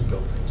of the 2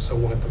 buildings. So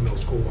 1 at the middle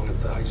school, 1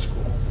 at the high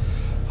school.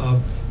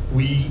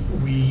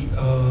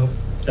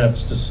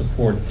 That's to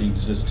support the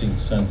existing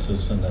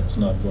census, and that's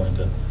not going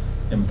to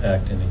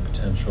impact any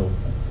potential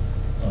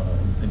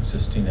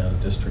existing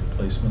out-of-district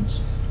placements?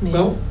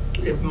 Well,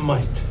 it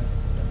might.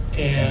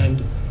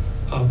 And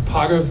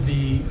part of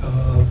the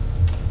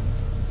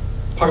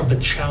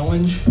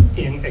challenge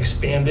in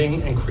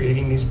expanding and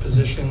creating these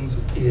positions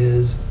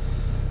is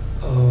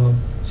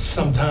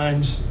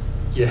sometimes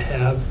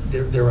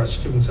there are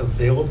students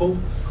available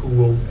who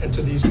will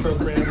enter these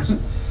programs.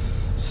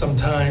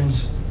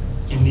 Sometimes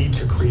you need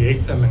to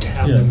create them and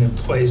have them in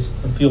place.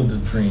 A field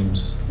of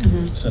dreams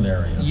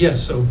scenario.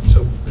 Yes, so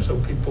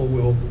people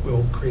will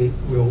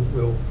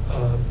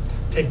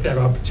take that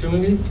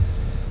opportunity.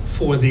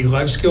 For the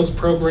life skills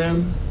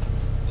program,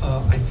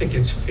 I think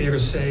it's fair to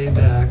say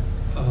that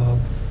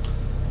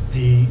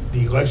the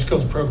life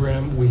skills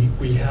program,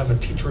 we have a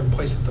teacher in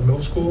place at the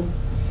middle school,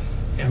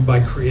 and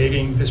by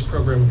creating this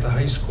program at the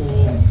high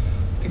school,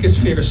 I think it's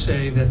fair to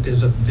say that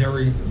there's a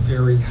very,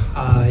 very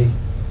high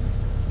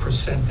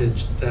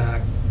percentage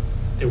that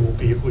there will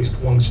be at least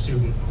 1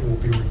 student who will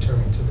be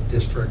returning to the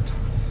district.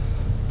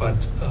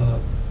 But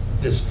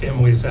this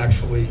family is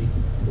actually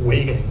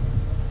waiting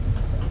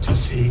to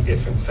see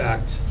if, in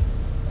fact,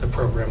 the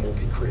program will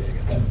be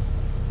created.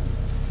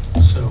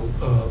 So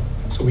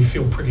we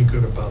feel pretty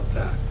good about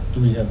that.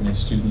 Do we have any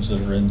students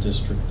that are in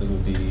district that will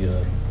be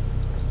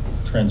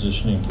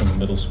transitioning from the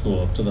middle school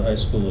up to the high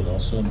school and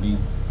also be?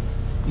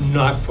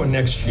 Not for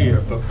next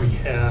year, but we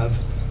have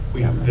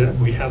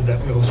that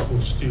middle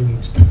school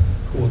student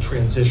who will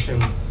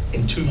transition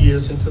in 2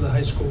 years into the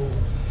high school,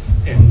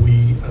 and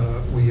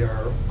we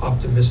are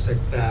optimistic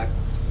that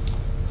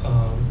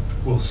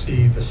we'll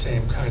see the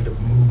same kind of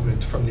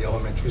movement from the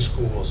elementary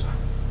schools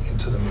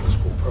into the middle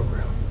school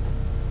program.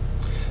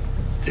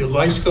 The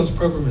life skills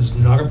program is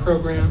not a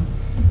program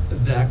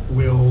that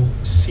will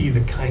see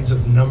the kinds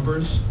of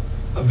numbers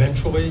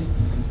eventually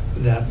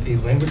that the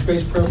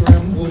language-based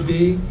program will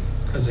be,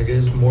 because it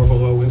is more of a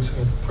low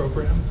incident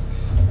program.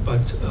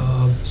 But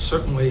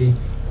certainly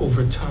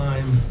over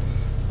time,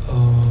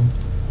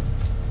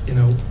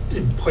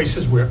 in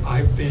places where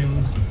I've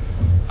been,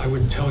 I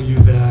would tell you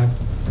that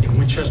in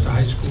Winchester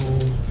High School,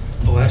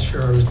 the last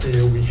year I was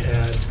there, we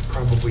had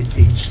probably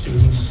 8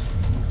 students,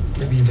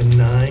 maybe even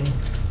 9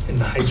 in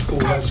the high school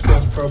life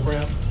skills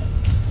program.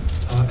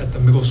 At the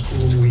middle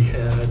school, we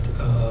had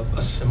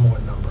a similar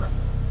number.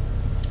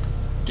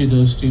 Do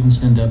those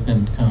students end up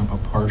in kind of a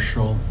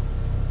partial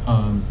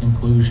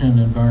inclusion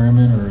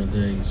environment, or are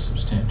they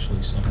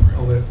substantially separate?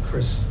 I'll let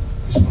Chris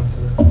respond to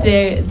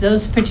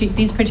that.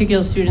 These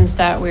particular students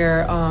that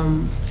we're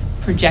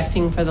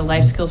projecting for the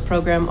life skills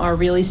program are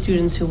really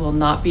students who will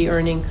not be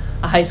earning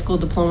a high school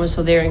diploma,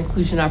 so their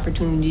inclusion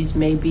opportunities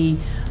may be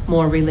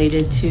more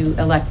related to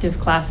elective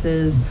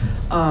classes,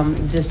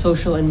 the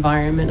social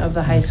environment of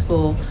the high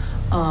school,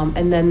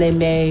 and then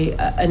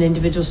an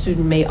individual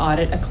student may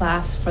audit a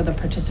class for the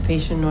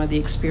participation or the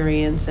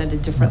experience at a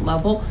different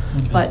level,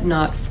 Okay. but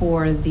not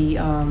for the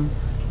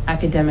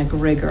academic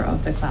rigor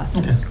of the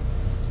classes.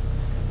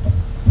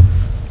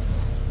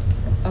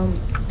 Okay.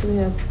 Do we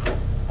have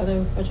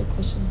other budget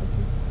questions up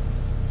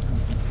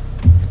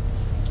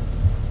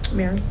here?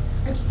 Mary?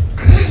 I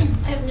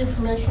have an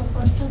informational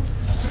question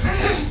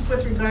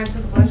with regard to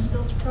the life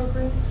skills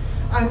program.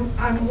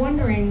 I'm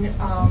wondering,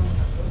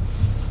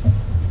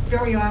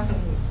 very often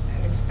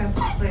an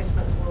expensive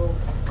placement will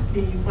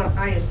be what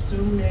I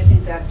assume may be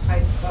that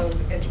type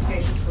of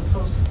education for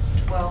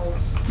post-12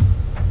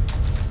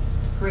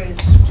 grade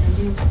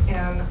students,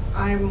 and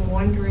I'm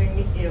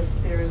wondering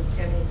if there's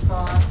any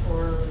thought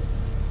or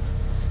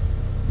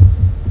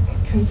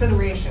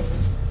consideration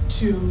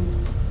to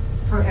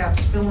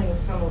perhaps filling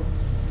some of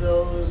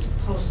those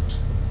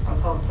I'll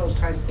call it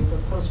post-high school,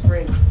 but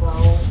post-grade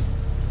 12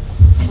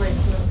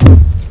 placement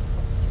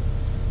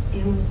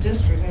in the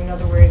district. In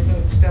other words,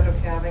 instead of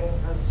having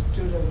a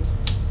student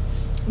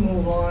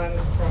move on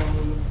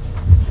from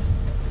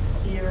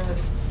here,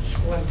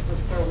 once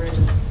this program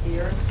is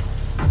here,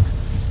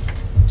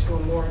 to a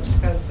more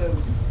expensive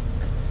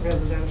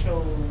residential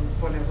or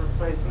whatever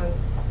placement,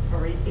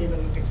 or even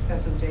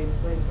expensive day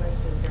placement,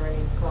 is there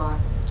any thought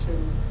to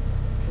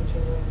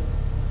continuing?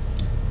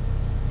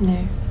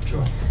 No.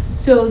 Sure.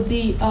 So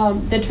the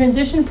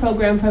transition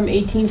program from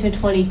 18 to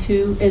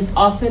 22 is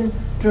often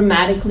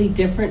dramatically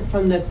different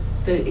from the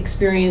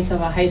experience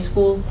of a high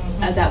school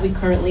that we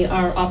currently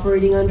are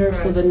operating under,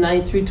 so the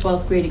 9th through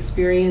 12th grade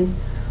experience.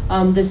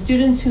 The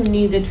students who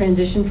need the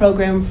transition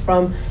program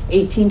from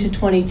 18 to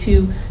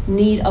 22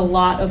 need a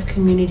lot of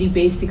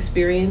community-based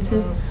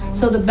experiences.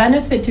 So the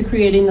benefit to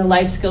creating the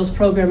life skills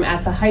program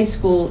at the high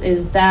school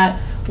is that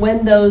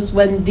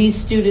when these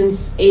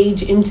students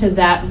age into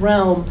that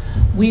realm,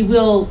 we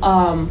will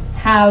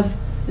have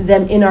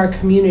them in our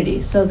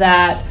community so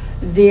that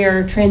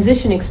their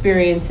transition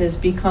experiences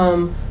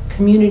become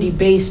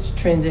community-based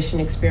transition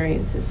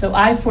experiences. So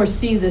I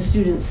foresee the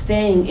students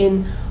staying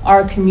in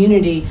our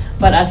community,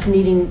 but us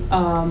needing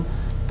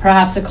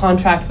perhaps a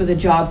contract with a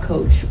job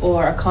coach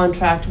or a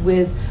contract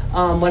with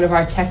one of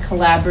our tech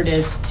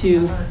collaboratives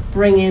to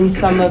bring in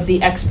some of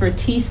the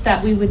expertise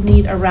that we would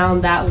need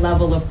around that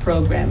level of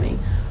programming.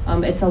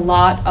 It's a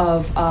lot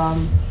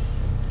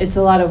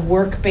of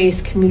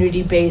work-based,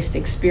 community-based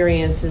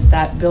experiences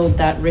that build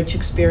that rich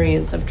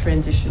experience of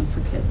transition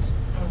for kids.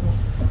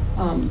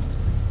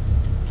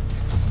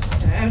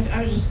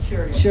 I was just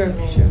curious. Sure, I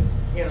mean, sure.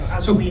 You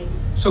know,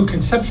 So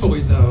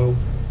conceptually, though,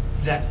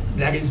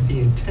 that is the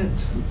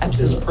intent of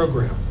this Absolutely.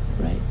 program,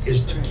 Right.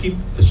 is to keep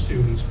the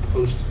students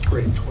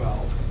post-grade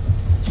 12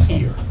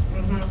 here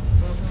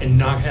and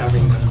not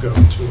having them go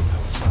to an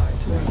outside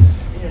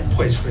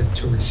placement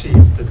to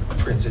receive the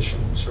transition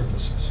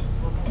services.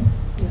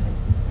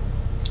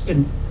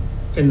 And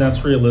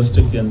that's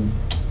realistic in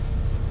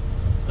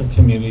a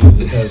community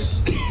that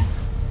has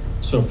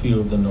so few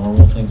of the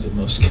normal things that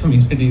most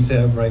communities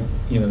have, right,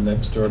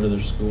 next door to their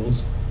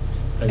schools.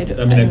 I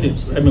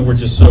mean, we're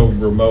just so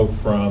remote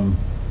from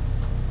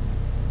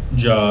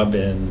job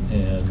and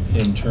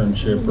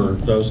internship or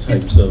those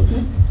types of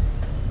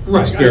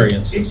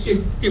experiences.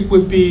 It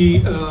would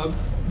be,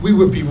 we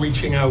would be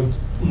reaching out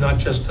not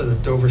just to the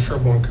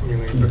Dover-Sherborn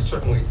community, but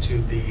certainly to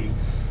the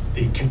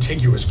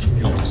contiguous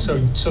community. So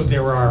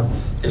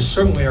there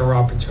certainly are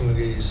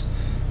opportunities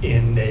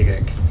in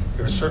Natick.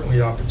 There are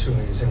certainly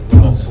opportunities in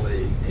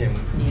Wellesley, in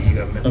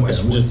Needham, and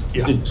Westwood.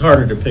 It's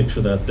harder to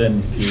picture that than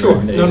if you're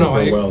in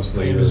Natick or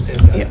Wellesley. I understand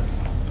that.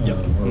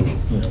 Or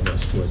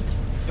Westwood.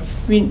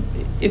 I mean,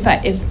 if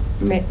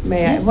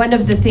may I, one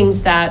of the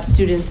things that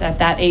students at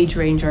that age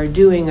range are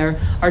doing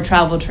are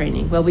travel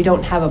training. Well, we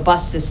don't have a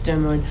bus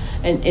system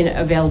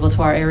available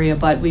to our area,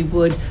 but we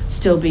would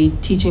still be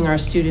teaching our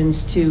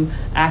students to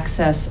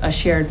access a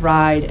shared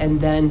ride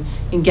and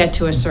get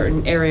to a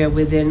certain area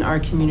within our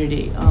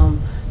community.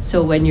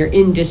 So when you're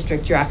in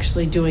district, you're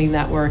actually doing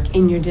that work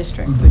in your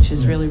district, which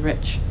is really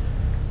rich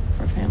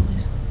for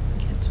families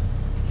and kids.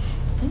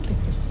 Thank you,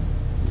 Kristen.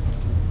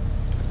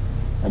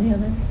 Any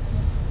other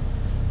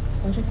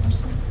budget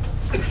questions?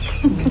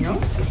 No.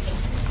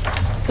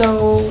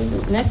 So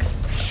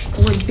next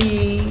would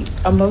be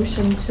a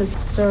motion to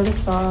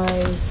certify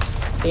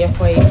the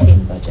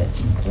FY18 budget,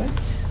 correct?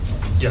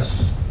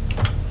 Yes.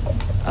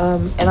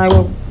 And I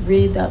will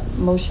read that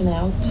motion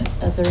out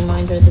as a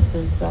reminder. This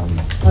is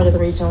part of the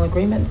regional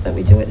agreement that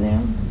we do it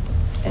now.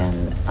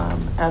 And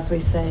as we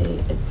say,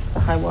 it's the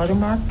high water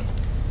mark.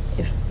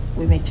 If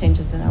we make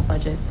changes in our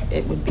budget,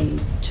 it would be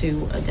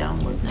to a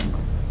downward number.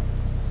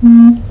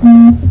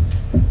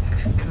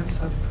 Actually, can I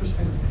stop for a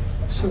second?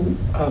 So,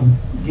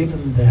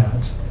 given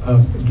that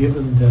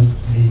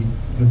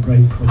the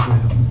Bright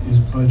program is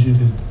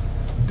budgeted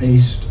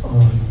based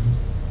on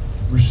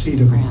receipt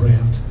of a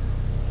grant,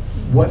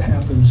 what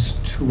happens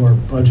to our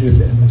budget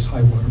and this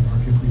high water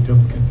mark if we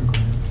don't get the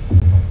grant?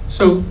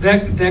 So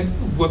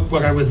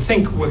what I would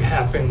think would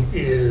happen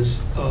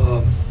is,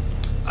 a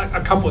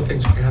couple of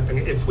things could happen.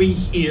 If we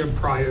hear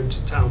prior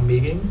to town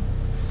meeting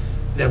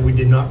that we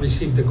did not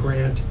receive the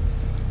grant,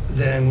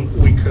 then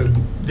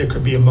there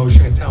could be a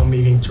motion at town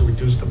meeting to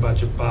reduce the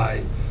budget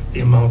by the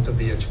amount of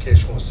the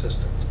educational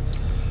assistance.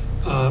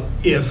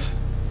 If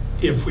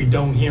we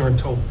don't hear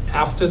until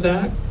after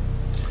that,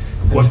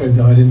 I'm sorry,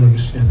 no, I didn't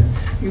understand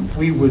that.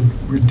 We would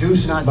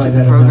reduce it Not by do the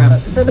that program.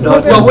 amount. So the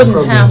not program the wouldn't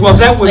program. have. Well,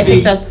 that would I think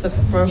be- that's the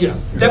first. yeah,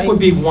 that would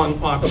be one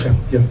option.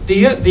 Okay,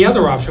 yeah. The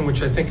other option,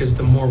 which I think is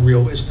the more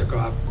realistic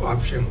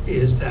option,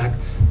 is that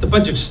the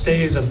budget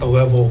stays at the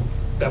level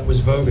that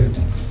was voted,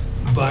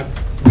 but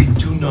we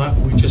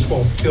just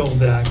won't fill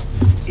that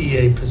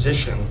EA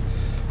position,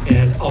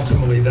 and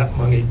ultimately that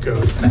money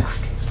goes back,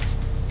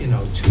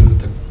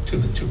 to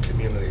the two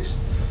communities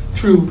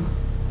through,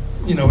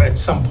 at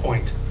some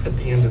point at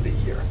the end of the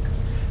year.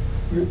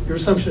 Your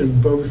assumption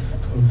in both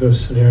of those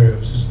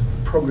scenarios is that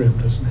the program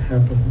doesn't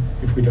happen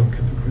if we don't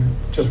get the grant.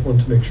 Just want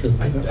to make sure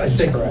that I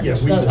think, yeah,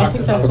 we I talked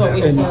think about that's what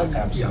we that. said.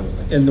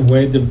 Absolutely. And the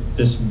way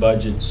this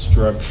budget's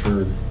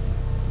structured,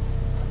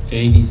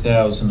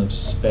 80,000 of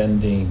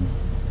spending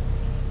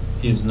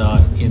is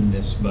not in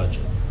this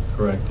budget,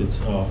 correct?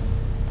 It's off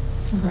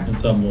in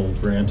some little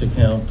grant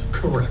account?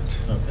 Correct.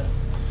 Okay.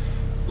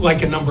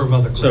 Like a number of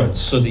other grants.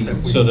 So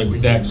that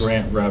use.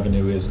 grant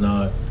revenue is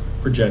not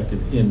projected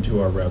into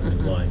our revenue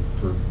line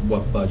for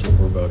what budget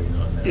we're voting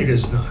on now? It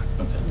is not.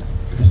 Okay.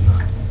 It is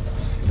not.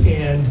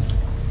 And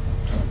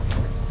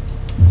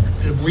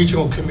the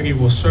regional committee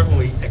will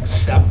certainly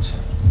accept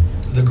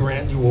the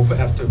grant. You will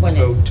have to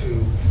vote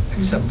to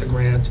accept the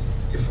grant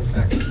if in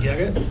fact you get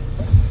it.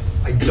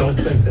 I don't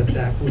think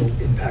that will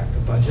impact the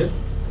budget,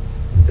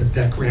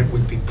 that grant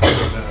would be put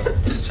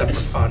in a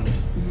separate fund.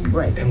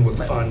 Right. And would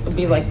right. fund. It'd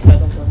be like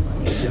Title I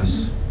money.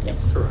 Yes, Yep.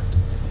 correct.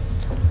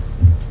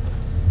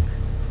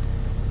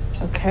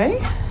 Okay,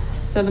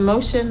 so the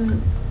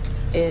motion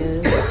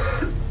is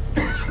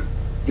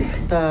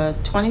the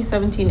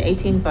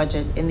 2017-18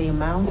 budget in the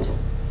amount,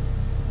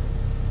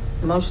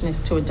 the motion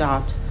is to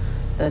adopt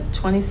the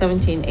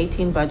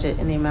 2017-18 budget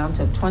in the amount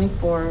of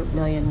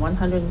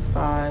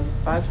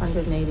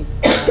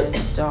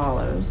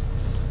 $24,105,585,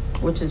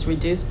 which is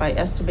reduced by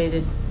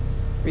estimated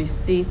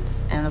receipts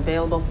and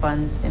available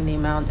funds in the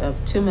amount of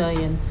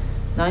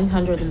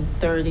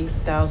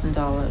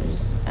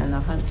 $2,930,000 and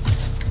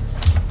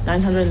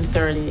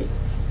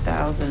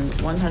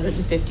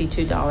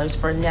 $930,152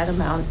 for a net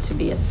amount to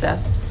be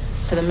assessed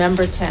to the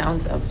member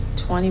towns of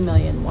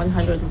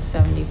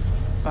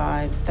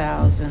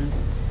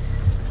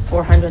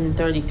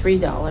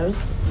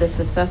 $20,175,433. This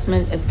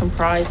assessment is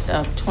comprised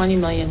of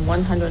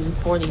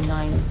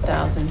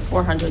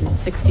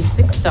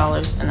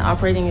 $20,149,466 in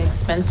operating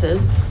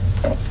expenses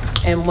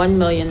and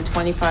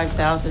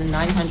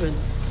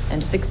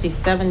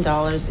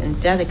 $1,025,967 in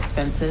debt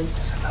expenses,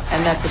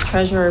 and that the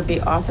treasurer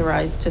be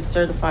authorized to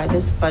certify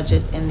this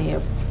budget in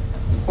the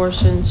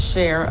apportioned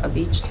share of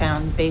each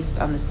town based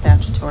on the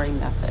statutory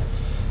method.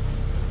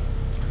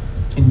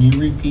 Can you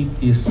repeat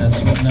the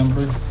assessment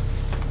number?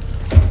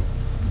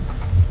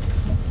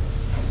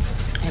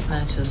 It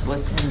matches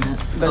what's in the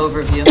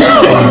overview.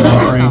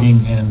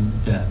 Operating and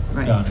debt.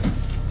 Right. Got it.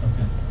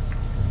 Okay.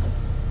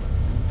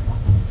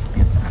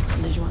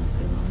 Did you want to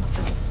stay long?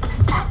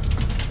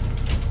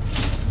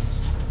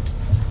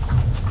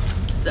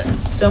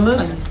 So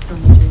moved. You still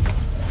need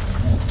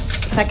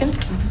to. Second?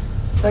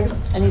 Second.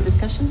 Any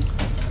discussion?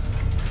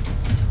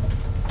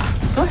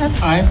 Go ahead.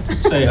 I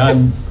would say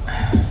I'm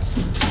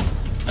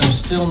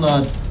still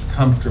not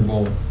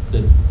comfortable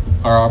that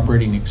our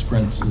operating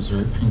expenses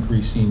are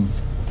increasing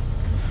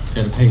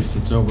at a pace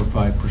that's over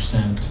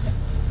 5%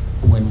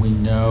 when we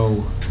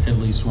know at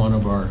least one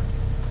of our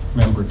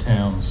member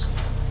towns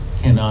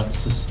cannot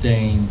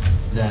sustain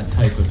that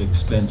type of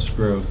expense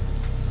growth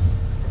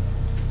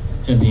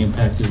and the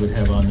impact it would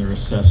have on their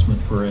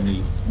assessment for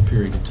any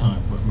period of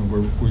time. I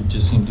mean, we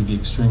just seem to be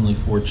extremely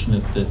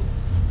fortunate that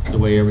the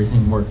way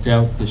everything worked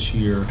out this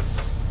year,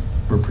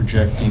 we're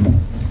projecting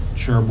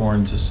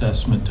Sherborn's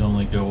assessment to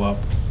only go up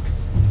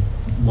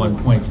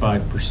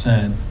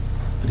 1.5%,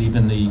 but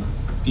even the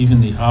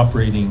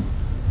operating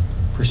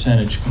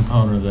percentage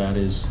component of that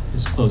is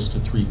close to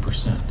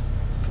 3%.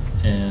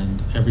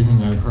 And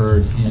everything I've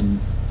heard in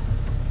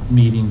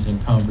meetings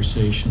and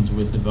conversations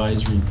with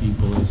advisory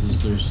people is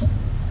there's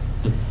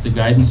the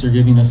guidance they're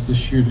giving us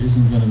this year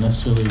isn't going to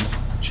necessarily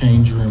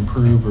change or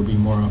improve or be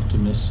more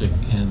optimistic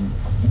in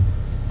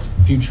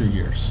future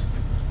years.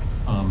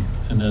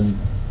 And then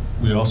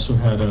we also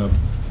had a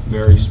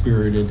very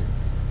spirited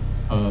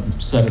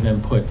set of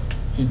input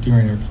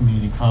during our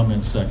community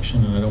comments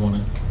section, and I don't want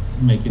to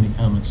make any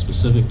comments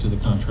specific to the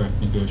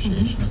contract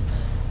negotiation.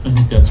 I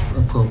think that's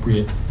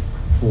appropriate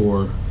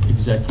for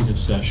executive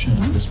session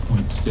at this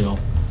point still.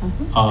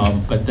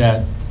 But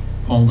that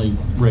only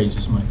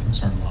raises my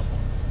concern level.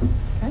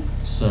 Okay.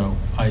 So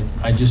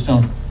I just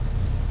don't,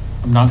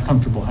 I'm not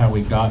comfortable how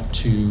we got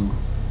to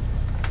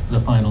the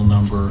final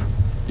number,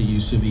 the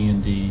use of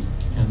E&D,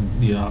 and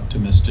the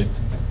optimistic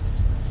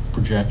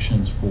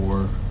projections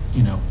for,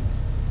 you know,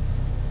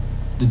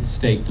 the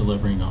state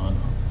delivering on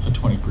a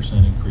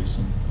 20% increase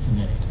in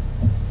aid.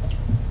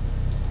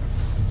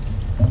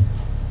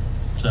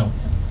 So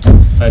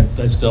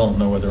I still don't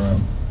know whether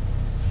I'm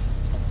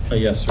a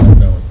yes or a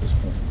no at this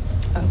point.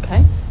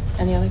 Okay.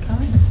 Any other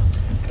comments?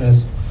 Can I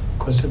ask a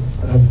question?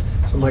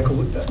 So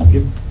Michael,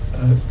 if,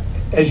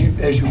 as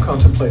you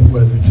contemplate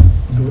whether to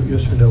vote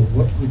yes or no,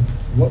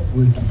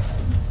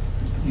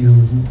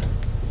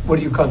 what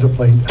do you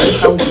contemplate?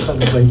 How would you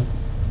contemplate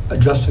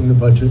adjusting the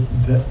budget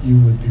that you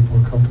would be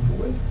more comfortable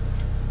with?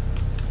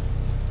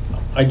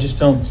 I just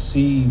don't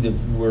see that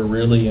we're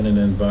really in an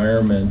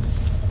environment,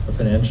 a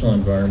financial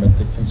environment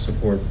that can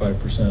support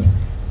 5%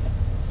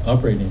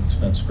 operating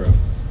expense growth.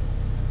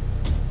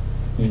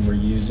 I mean, we're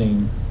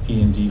using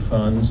E&D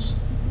funds.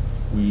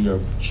 We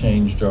have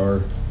changed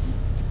our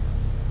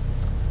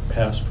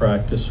past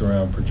practice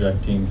around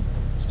projecting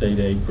state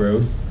aid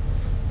growth.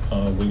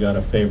 We got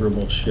a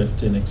favorable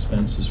shift in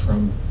expenses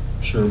from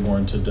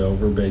Sherborn to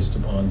Dover based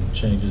upon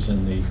changes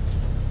in the,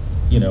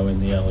 in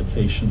the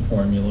allocation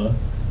formula.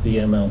 The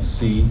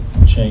MLC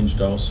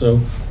changed also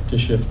to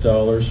shift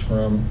dollars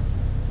from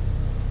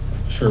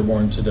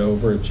Sherborn to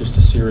Dover. It's just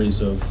a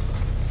series of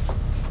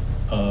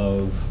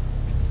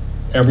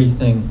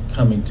everything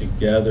coming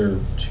together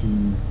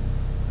to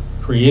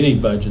create a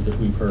budget that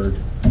we've heard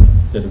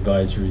that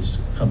advisory's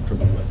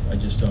comfortable with. I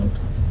just don't.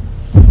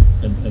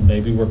 And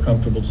maybe we're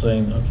comfortable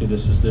saying, okay,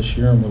 this is this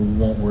year, and we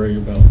won't worry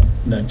about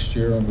next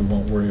year, and we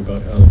won't worry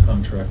about how the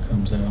contract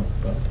comes out.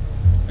 But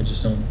I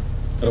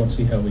don't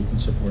see how we can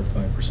support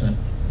 5%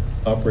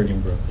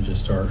 operating growth. It's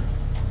just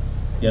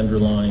the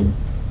underlying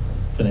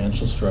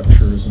financial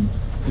structure isn't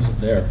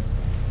there.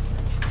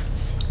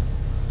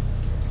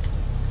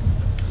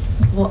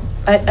 Well,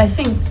 I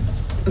think,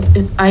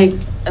 I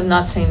am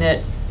not saying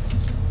that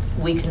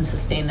we can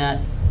sustain that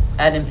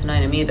ad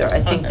infinitum either.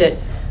 I think that,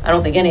 I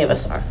don't think any of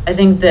us are. I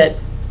think that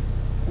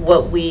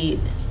what we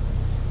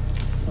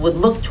would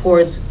look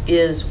towards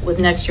is with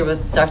next year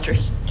with Dr.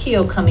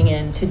 Keogh coming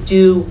in to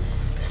do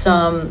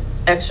some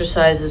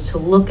exercises to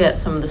look at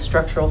some of the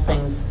structural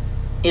things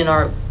in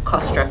our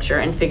cost structure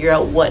and figure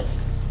out what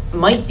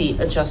might be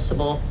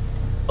adjustable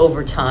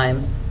over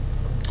time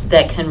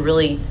that can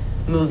really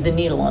move the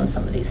needle on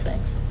some of these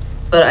things.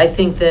 But I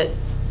think that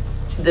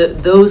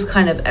those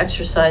kind of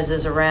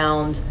exercises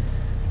around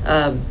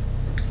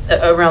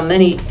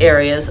many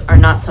areas are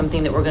not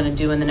something that we're going to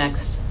do in the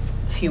next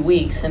few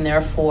weeks, and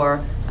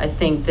therefore I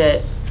think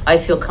that I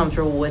feel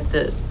comfortable with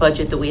the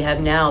budget that we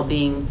have now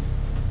being,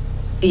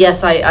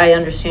 yes, I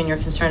understand your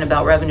concern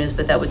about revenues,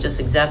 but that would just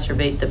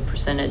exacerbate the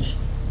percentage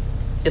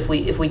if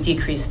we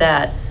decrease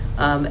that.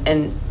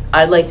 And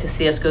I'd like to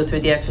see us go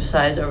through the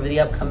exercise over the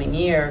upcoming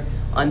year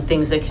on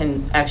things that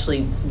can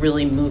actually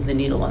really move the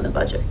needle on the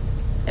budget.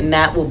 And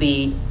that will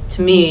be,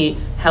 to me,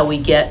 how we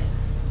get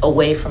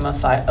away from a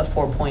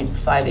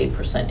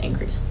 4.58%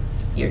 increase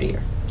year to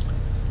year.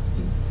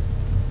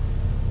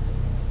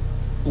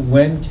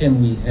 When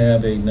can we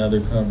have another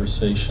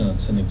conversation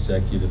that's an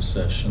executive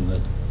session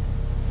that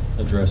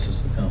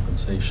addresses the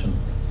compensation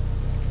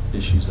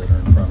issues that are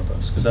in front of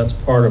us? Because that's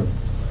part of,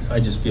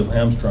 I just feel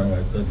hamstrung.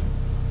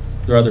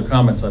 There are other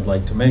comments I'd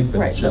like to make,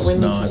 but it's just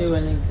not,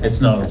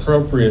 it's not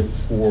appropriate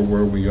for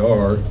where we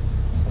are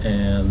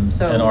and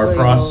our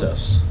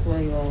process.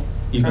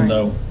 Even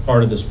though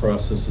part of this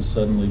process has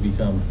suddenly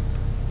become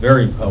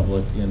very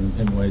public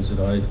in ways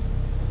that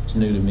it's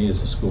new to me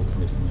as a school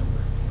committee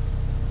member.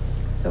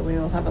 So we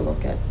will have a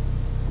look at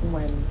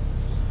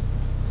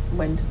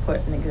when to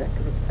put an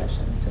executive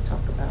session to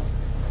talk about.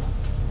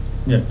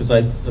 Yeah, because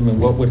I mean,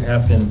 what would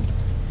happen,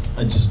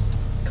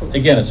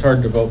 again, it's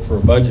hard to vote for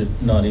a budget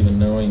not even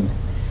knowing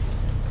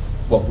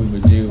what we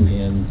would do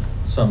in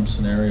some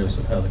scenarios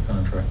of how the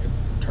contract could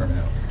turn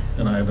out.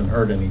 And I haven't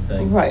heard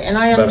anything. Right, and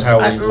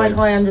Michael,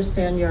 I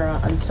understand your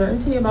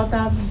uncertainty about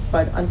that,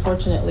 but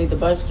unfortunately, the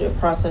budget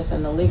process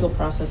and the legal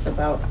process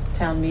about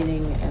town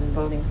meeting and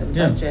voting for the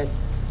budget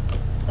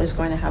is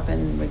going to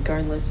happen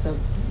regardless of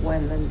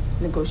when the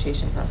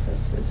negotiation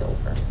process is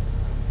over.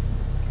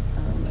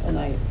 And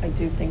I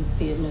do think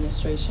the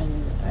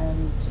administration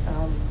and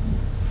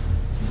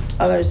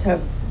others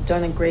have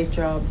done a great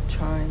job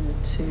trying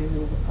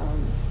to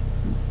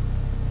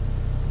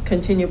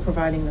continue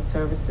providing the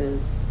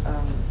services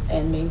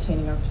and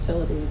maintaining our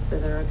facilities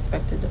that are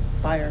expected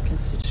by our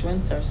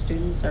constituents, our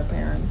students, our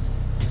parents.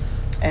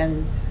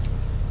 And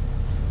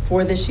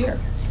for this year,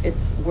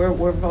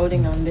 we're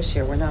voting on this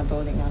year. We're not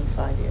voting on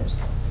 5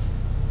 years.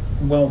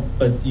 Well,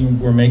 but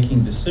we're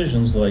making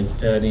decisions like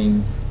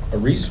adding a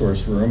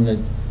resource room that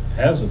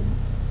has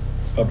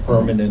a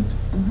permanent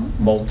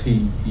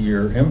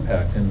multi-year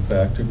impact, in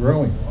fact, a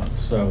growing one.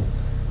 So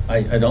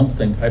I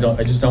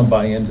just don't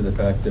buy into the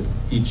fact that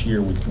each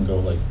year we can go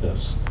like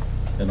this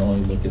and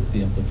only look at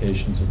the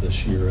implications of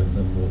this year, and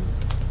then we'll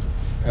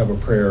have a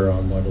prayer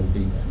on what it'll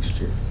be next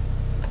year.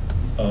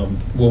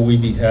 Will we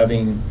be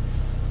having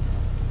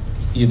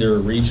either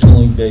a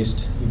regionally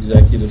based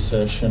executive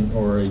session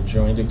or a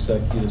joint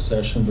executive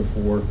session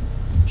before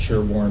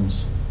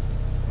Sherborn's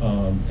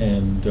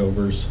and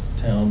Dover's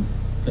Town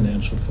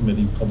Financial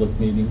Committee public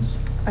meetings?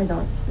 I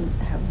don't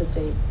have the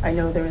date. I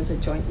know there is a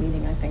joint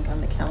meeting, I think, on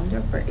the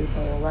calendar for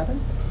April 11th.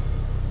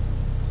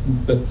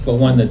 But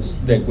one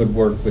that would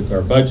work with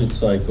our budget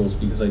cycles,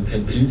 because I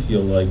do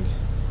feel like,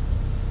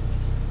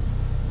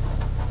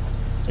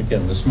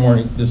 again,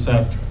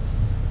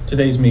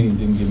 today's meeting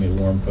didn't give me a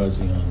warm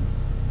fuzzy on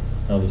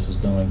how this is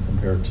going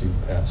compared to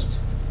past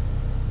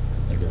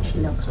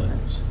negotiating No cycles.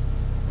 comments.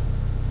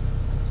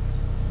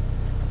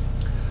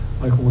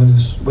 Michael,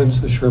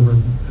 when's the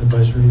Sherborn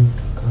Advisory?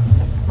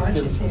 March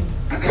 18th.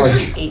 March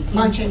 18th.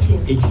 March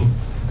 18th.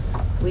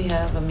 18th. We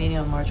have a meeting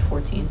on March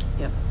 14th.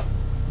 Yep.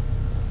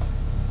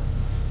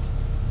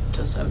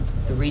 Just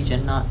the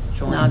region, not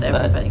joint. Not but-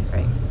 everybody,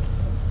 right.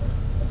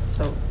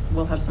 So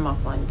we'll have some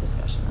offline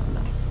discussion on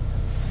that.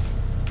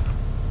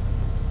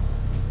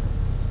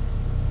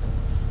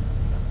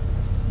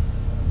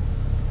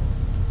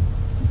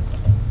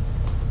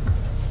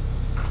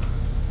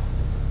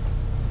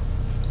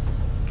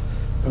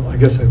 Well, I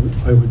guess I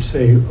would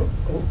say,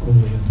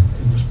 only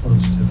in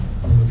response to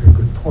one of your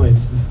good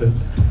points, is that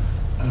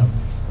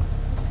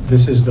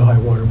this is the high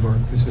water mark.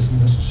 This isn't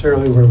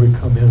necessarily where we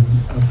come in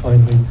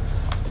finally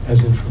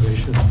as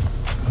information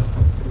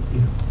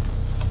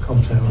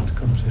comes in.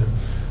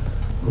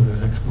 Over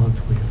the next month,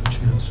 we have a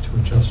chance to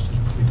adjust it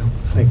if we don't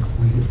think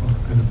we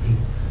are going to be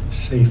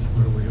safe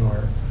where we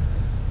are.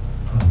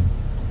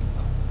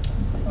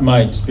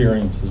 My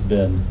experience has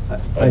been,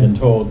 I've been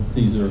told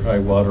these are high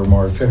water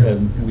marks, Fair.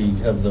 and we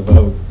have the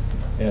vote,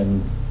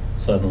 and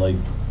suddenly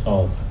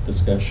all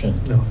discussion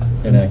No,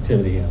 and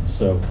activity ends.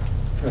 So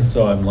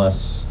I'm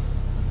less,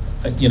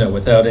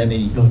 without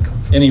any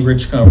non-comfortable.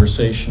 rich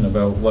conversation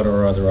about what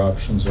our other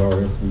options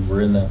are, if we were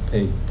in that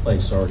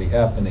place already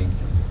happening,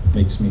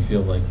 makes me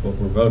feel like what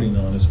we're voting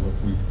on is what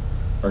we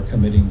are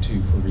committing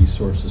to for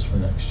resources for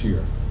next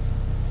year.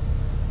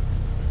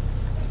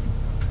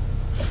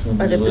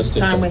 But at this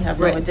time, we have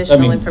no Right.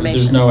 additional information.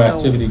 There's no so-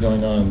 activity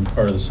going on in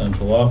part of the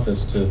central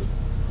office to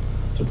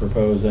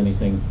propose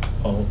anything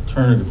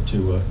alternative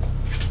to a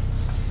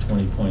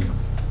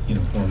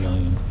 $20.4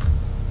 million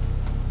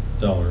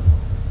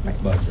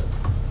Right. budget.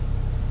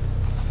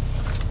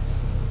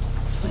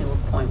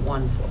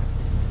 20.14.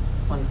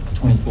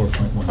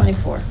 24.1.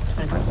 24.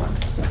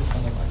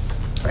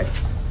 20.1. Right.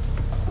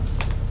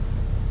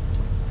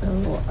 So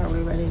are we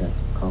ready to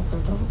call for a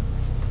vote?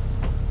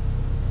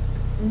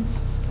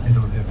 I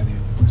don't have any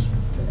other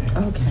questions to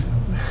add. Okay.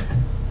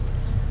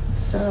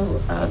 so. So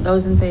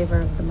those in favor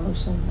of the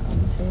motion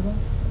on the table?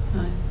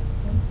 Aye.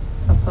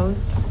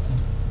 Opposed?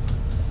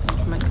 Thank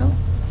you, Michael.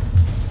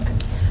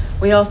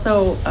 We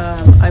also,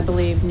 I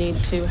believe, need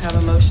to have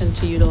a motion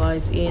to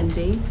utilize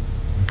E&D.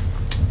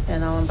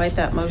 And I'll invite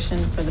that motion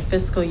for the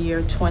fiscal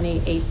year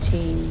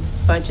 2018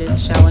 budget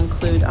shall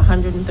include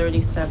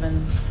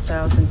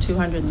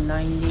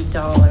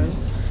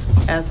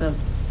 $137,290 as of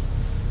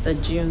the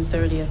June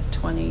 30th,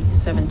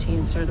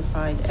 2017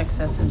 certified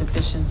excess and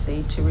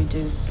deficiency to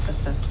reduce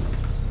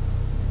assessments.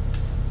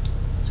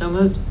 So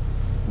moved.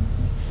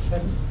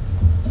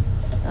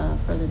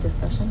 Further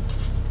discussion?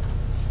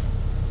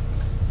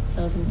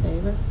 Those in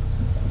favor?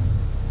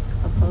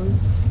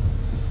 Opposed?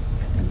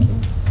 Thank you.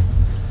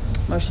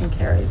 Motion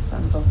carries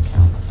on both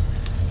counts.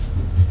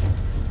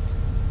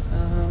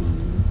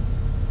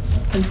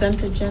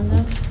 Consent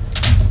agenda,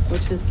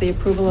 which is the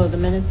approval of the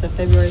minutes of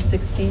February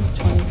 16th,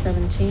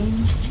 2017.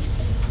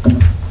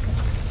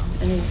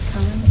 Any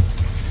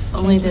comments?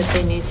 Only that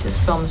they need to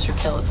spell Mr.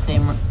 Kellett's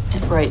name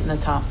right in the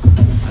top.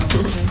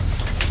 Okay.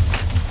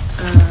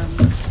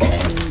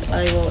 And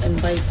I will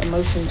invite a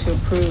motion to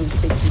approve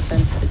the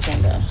consent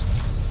agenda.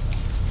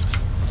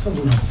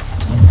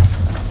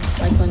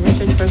 Michael and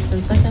Richard, first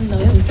and second,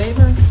 those in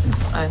favor?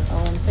 Aye.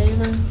 All in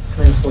favor?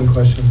 Can I ask one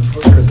question?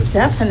 Because it's-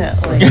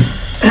 Definitely,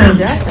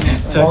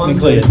 definitely.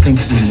 Technically, I think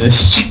we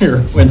missed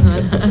your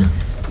window.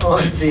 On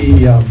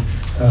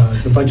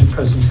the budget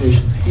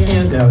presentation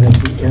handout at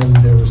the end,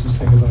 there was this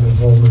thing about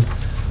enrollment.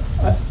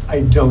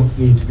 I don't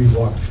need to be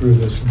walked through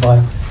this, but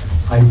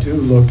I do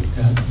look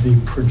at the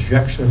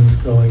projections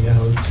going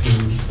out to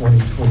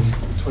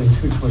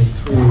 2022,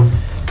 23,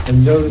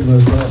 and note in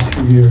those last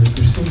few years,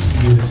 there seems to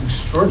be this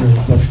extraordinary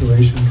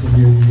fluctuation from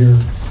year to year,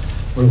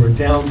 where we're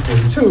down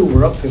 42,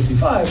 we're up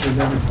 55, we're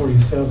down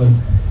 47.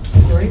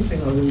 Is there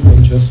anything other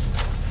than just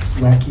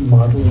wacky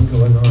modeling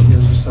going on here?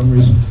 Is there some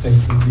reason to think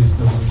that these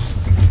numbers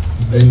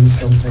mean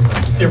something?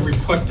 They're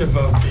reflective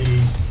of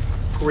the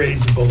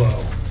grades below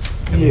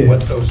Yeah. and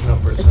what those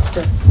numbers It's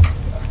are. just,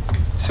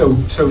 So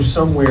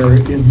somewhere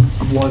in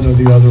one or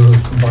the other, or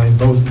combined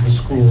both of the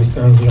schools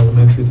down at the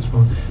elementary at this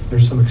moment,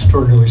 there's some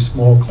extraordinarily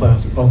small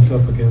class bumped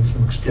up against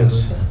some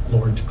extraordinarily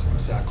large class.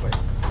 Exactly.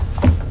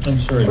 I'm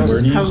sorry, Which is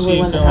where do you probably see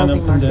when it the going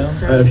housing up and market's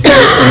down? there.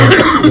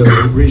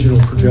 The regional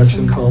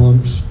projection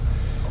columns,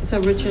 So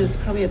Richard, it's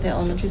probably at the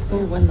elementary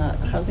school when the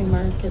housing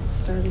market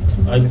started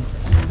to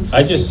move.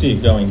 I just see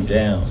it going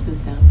down. Goes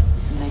down.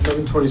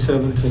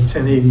 727 to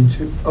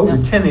 1082, oh, to Yeah.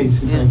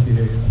 1082, Yeah. thank you,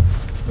 yeah, yeah.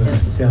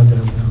 Yeah.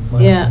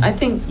 Down. Yeah, I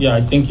think, Yeah,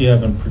 I think you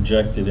haven't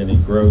projected any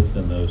growth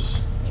in those.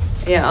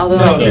 yeah, although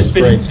No, I there's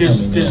think, been, grades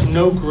coming there's in.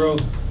 no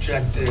growth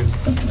projected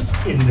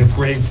in the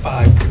grade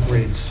 5 to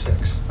grade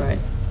 6. right,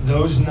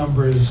 Those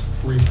numbers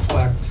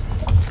reflect,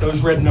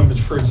 those red numbers,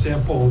 for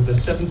example, the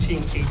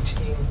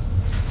 17-18,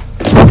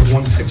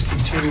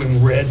 162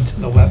 in red to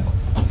the left,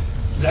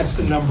 that's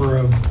the number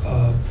of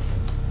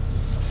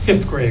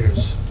fifth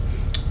graders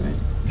right.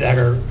 that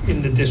are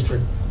in the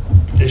district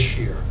this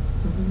year.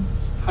 Mhm.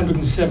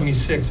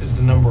 176 is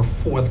the number of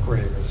fourth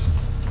graders.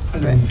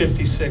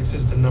 156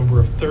 is the number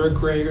of third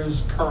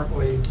graders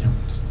currently,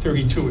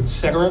 32, et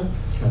cetera.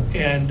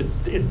 And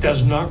it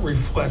does not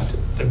reflect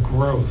the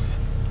growth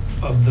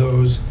of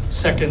those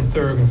second,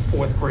 third, and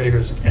fourth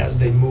graders as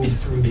they move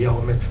through the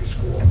elementary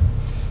school.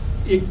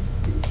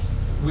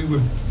 We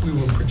would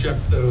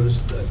project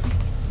those,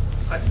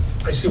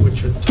 I see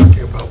what you're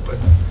talking about, but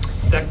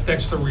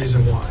that's the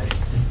reason why.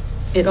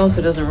 It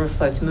also doesn't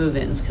reflect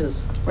move-ins,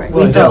 because Right.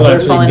 we Well, thought we were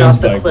that's falling what off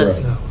it the means by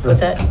cliff. growth.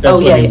 What's that? That's Oh,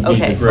 what yeah, you yeah, mean,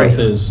 okay, the growth right.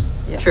 is.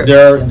 Yeah. Sure.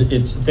 There are,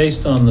 it's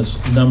based on this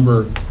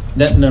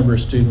net number of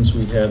students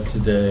we have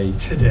today.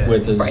 Today.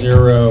 With a Right.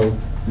 0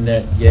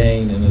 net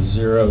gain and a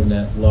 0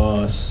 net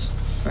loss.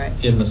 Right.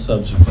 In the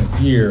subsequent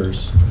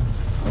years.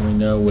 And we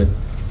know with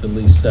at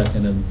least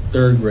second and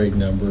third grade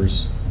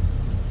numbers,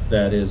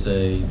 that is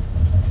I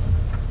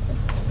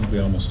think we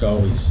almost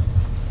always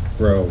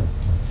grow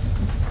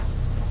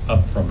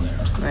up from there.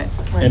 Right,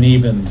 And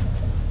even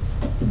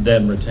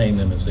then retain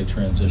them as they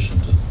transition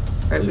to.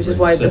 right, which is grade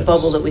why the 6.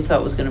 bubble that we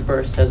thought was gonna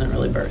burst hasn't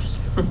really burst.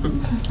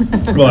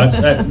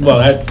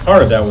 Well,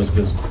 part of that was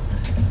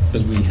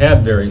because we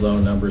had very low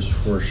numbers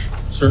for,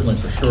 certainly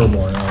for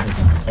Sherborn, and I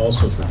think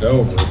also for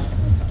Dover.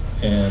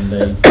 And they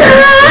didn't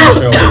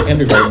show up in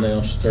kindergarten, they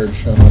all started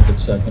showing up at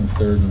second,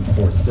 third, and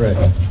fourth grade.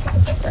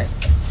 Right.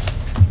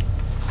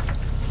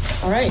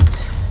 All right.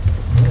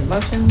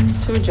 Motion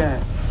to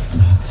adjourn.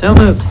 So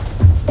moved.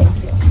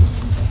 Thank you.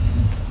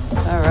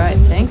 All right,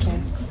 thank you.